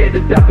crooks. Scared to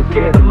death and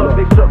scared to look,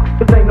 they shook.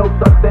 Cause ain't no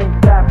such thing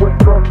as halfway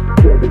crooks.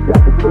 Scared to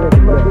death and scared to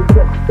look, they shook.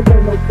 Cause ain't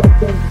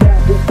no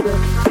such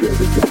thing as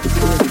halfway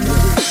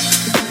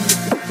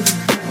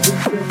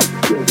crooks. Scared to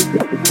death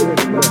and scared to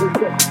look, they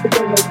shook. Cause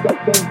ain't no such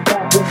thing as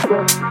halfway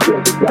crooks.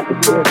 Scared to death and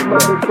scared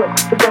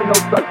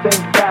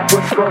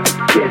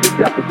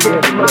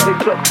to look.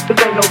 Cause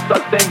ain't no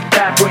such thing as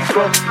halfway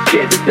crooks.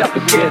 Scared to death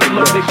and scared to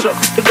look, they shook.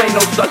 Cause ain't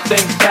no such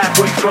thing as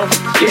halfway crooks.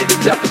 Scared to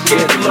death and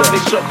scared to look, they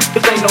shook. Cause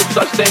ain't no such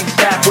thing as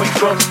halfway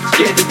crooks.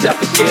 Scared to death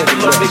and scared to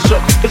look, they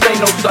shook. Cause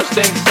ain't no such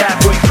thing as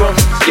halfway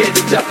crooks. Scared to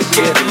death and scared to look, they shook. Cause ain't no such thing as halfway crooks. Scared to death and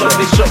scared to look,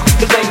 they shook.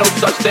 Cause ain't no such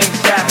thing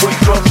as halfway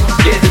crooks.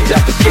 Scared to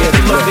death and scared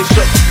to look, they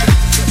shook.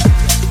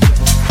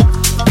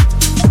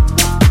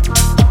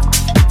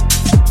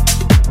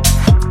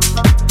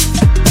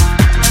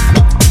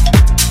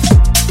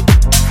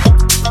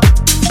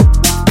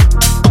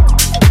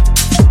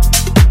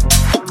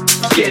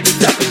 Scared to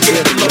death and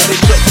scared to look, they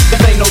shook.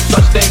 Cause ain't no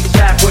such thing as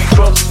halfway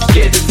crooks.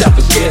 Scared to death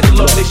and scared to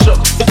look, they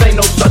shook. Cause ain't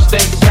no such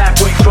thing as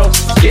halfway crooks.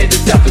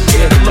 Scared to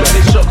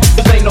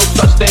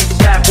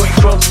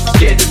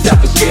death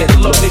and scared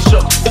to look, they shook.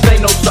 Cause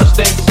ain't no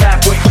such thing as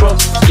halfway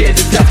crooks. Scared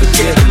to death and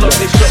scared to look,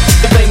 they shook.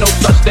 Cause ain't no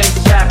such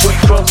thing as halfway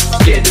crooks.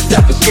 Scared to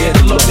death and scared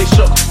to look, they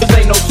shook. Cause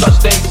ain't no such thing as halfway crooks. Scared to death and scared to look, they shook. Cause ain't no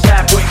such thing as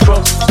halfway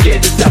crooks.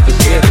 Scared to death and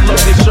scared to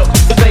look, they shook.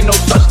 Cause ain't no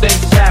such thing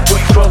as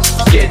halfway crooks.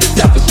 Scared to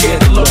death and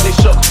scared to look, they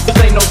shook. Cause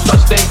ain't no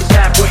such thing as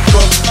halfway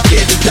crooks.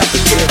 Scared to death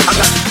and scared. I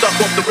got you stuck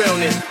off the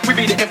realness. We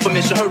be the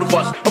infamous, you heard of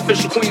us.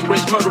 Official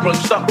Queensbridge murderers,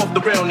 stuck off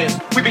the realness.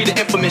 We be the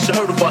infamous, you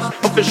heard of us.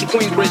 Official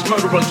Queensbridge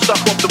murderers,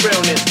 stuck off the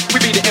realness. We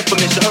be the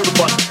infamous, you heard of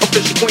us.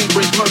 Official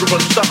Queensbridge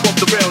murderers, stuck off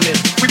the realness.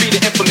 We be the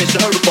infamous, you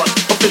heard of us.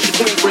 Official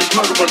Queensbridge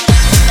murderers.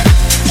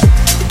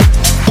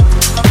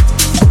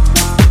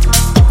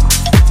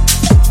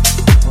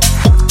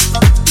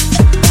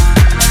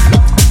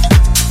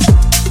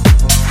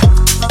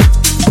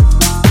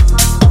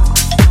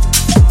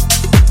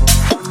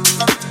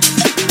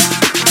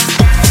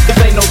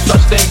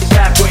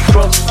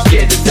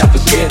 Scared to death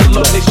and scared to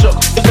look, they shook.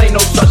 Cause ain't no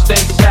such thing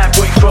as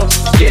halfway crooks.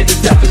 Scared to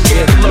death and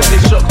scared to look, they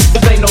shook.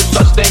 Cause ain't no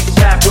such thing as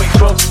halfway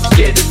crooks.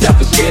 Scared to death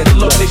and scared to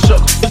look, they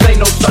shook. Cause ain't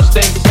no such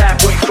thing as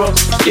halfway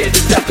crooks. Scared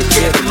to death and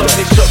scared to look,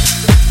 they shook.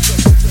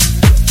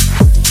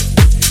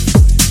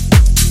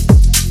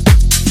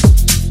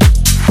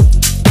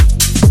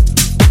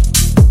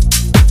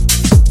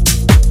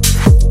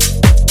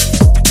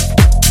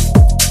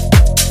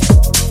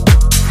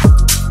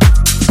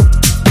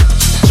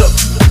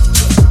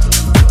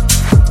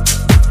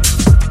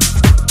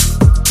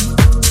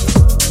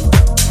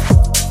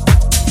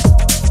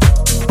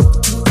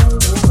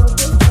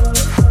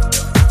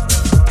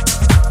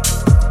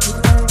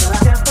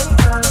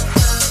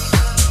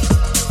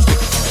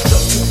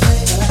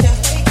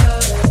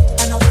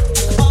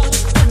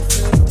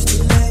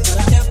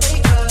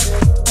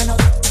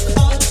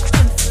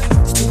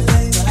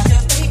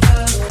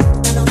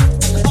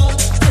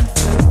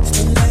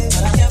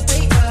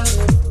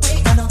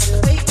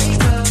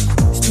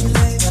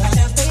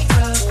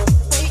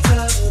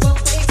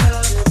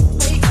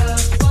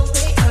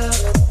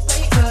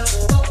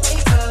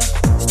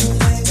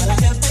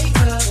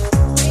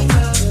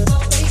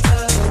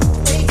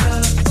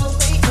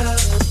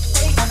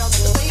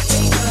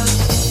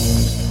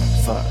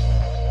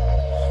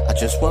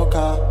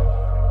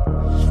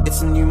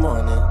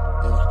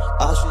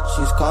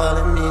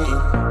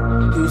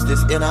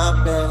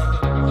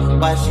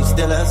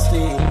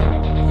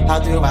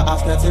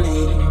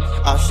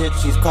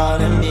 She's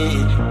calling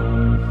me.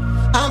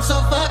 I'm so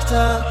fucked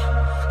up,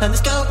 and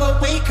this girl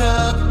won't wake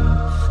up.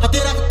 How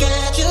did I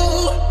forget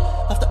you?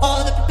 After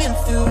all that we've been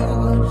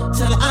through,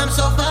 tell her I'm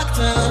so fucked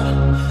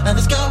up, and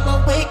this girl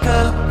won't wake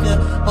up.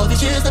 Yeah, all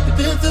these years that we've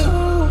been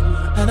through,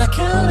 and I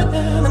counted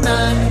them.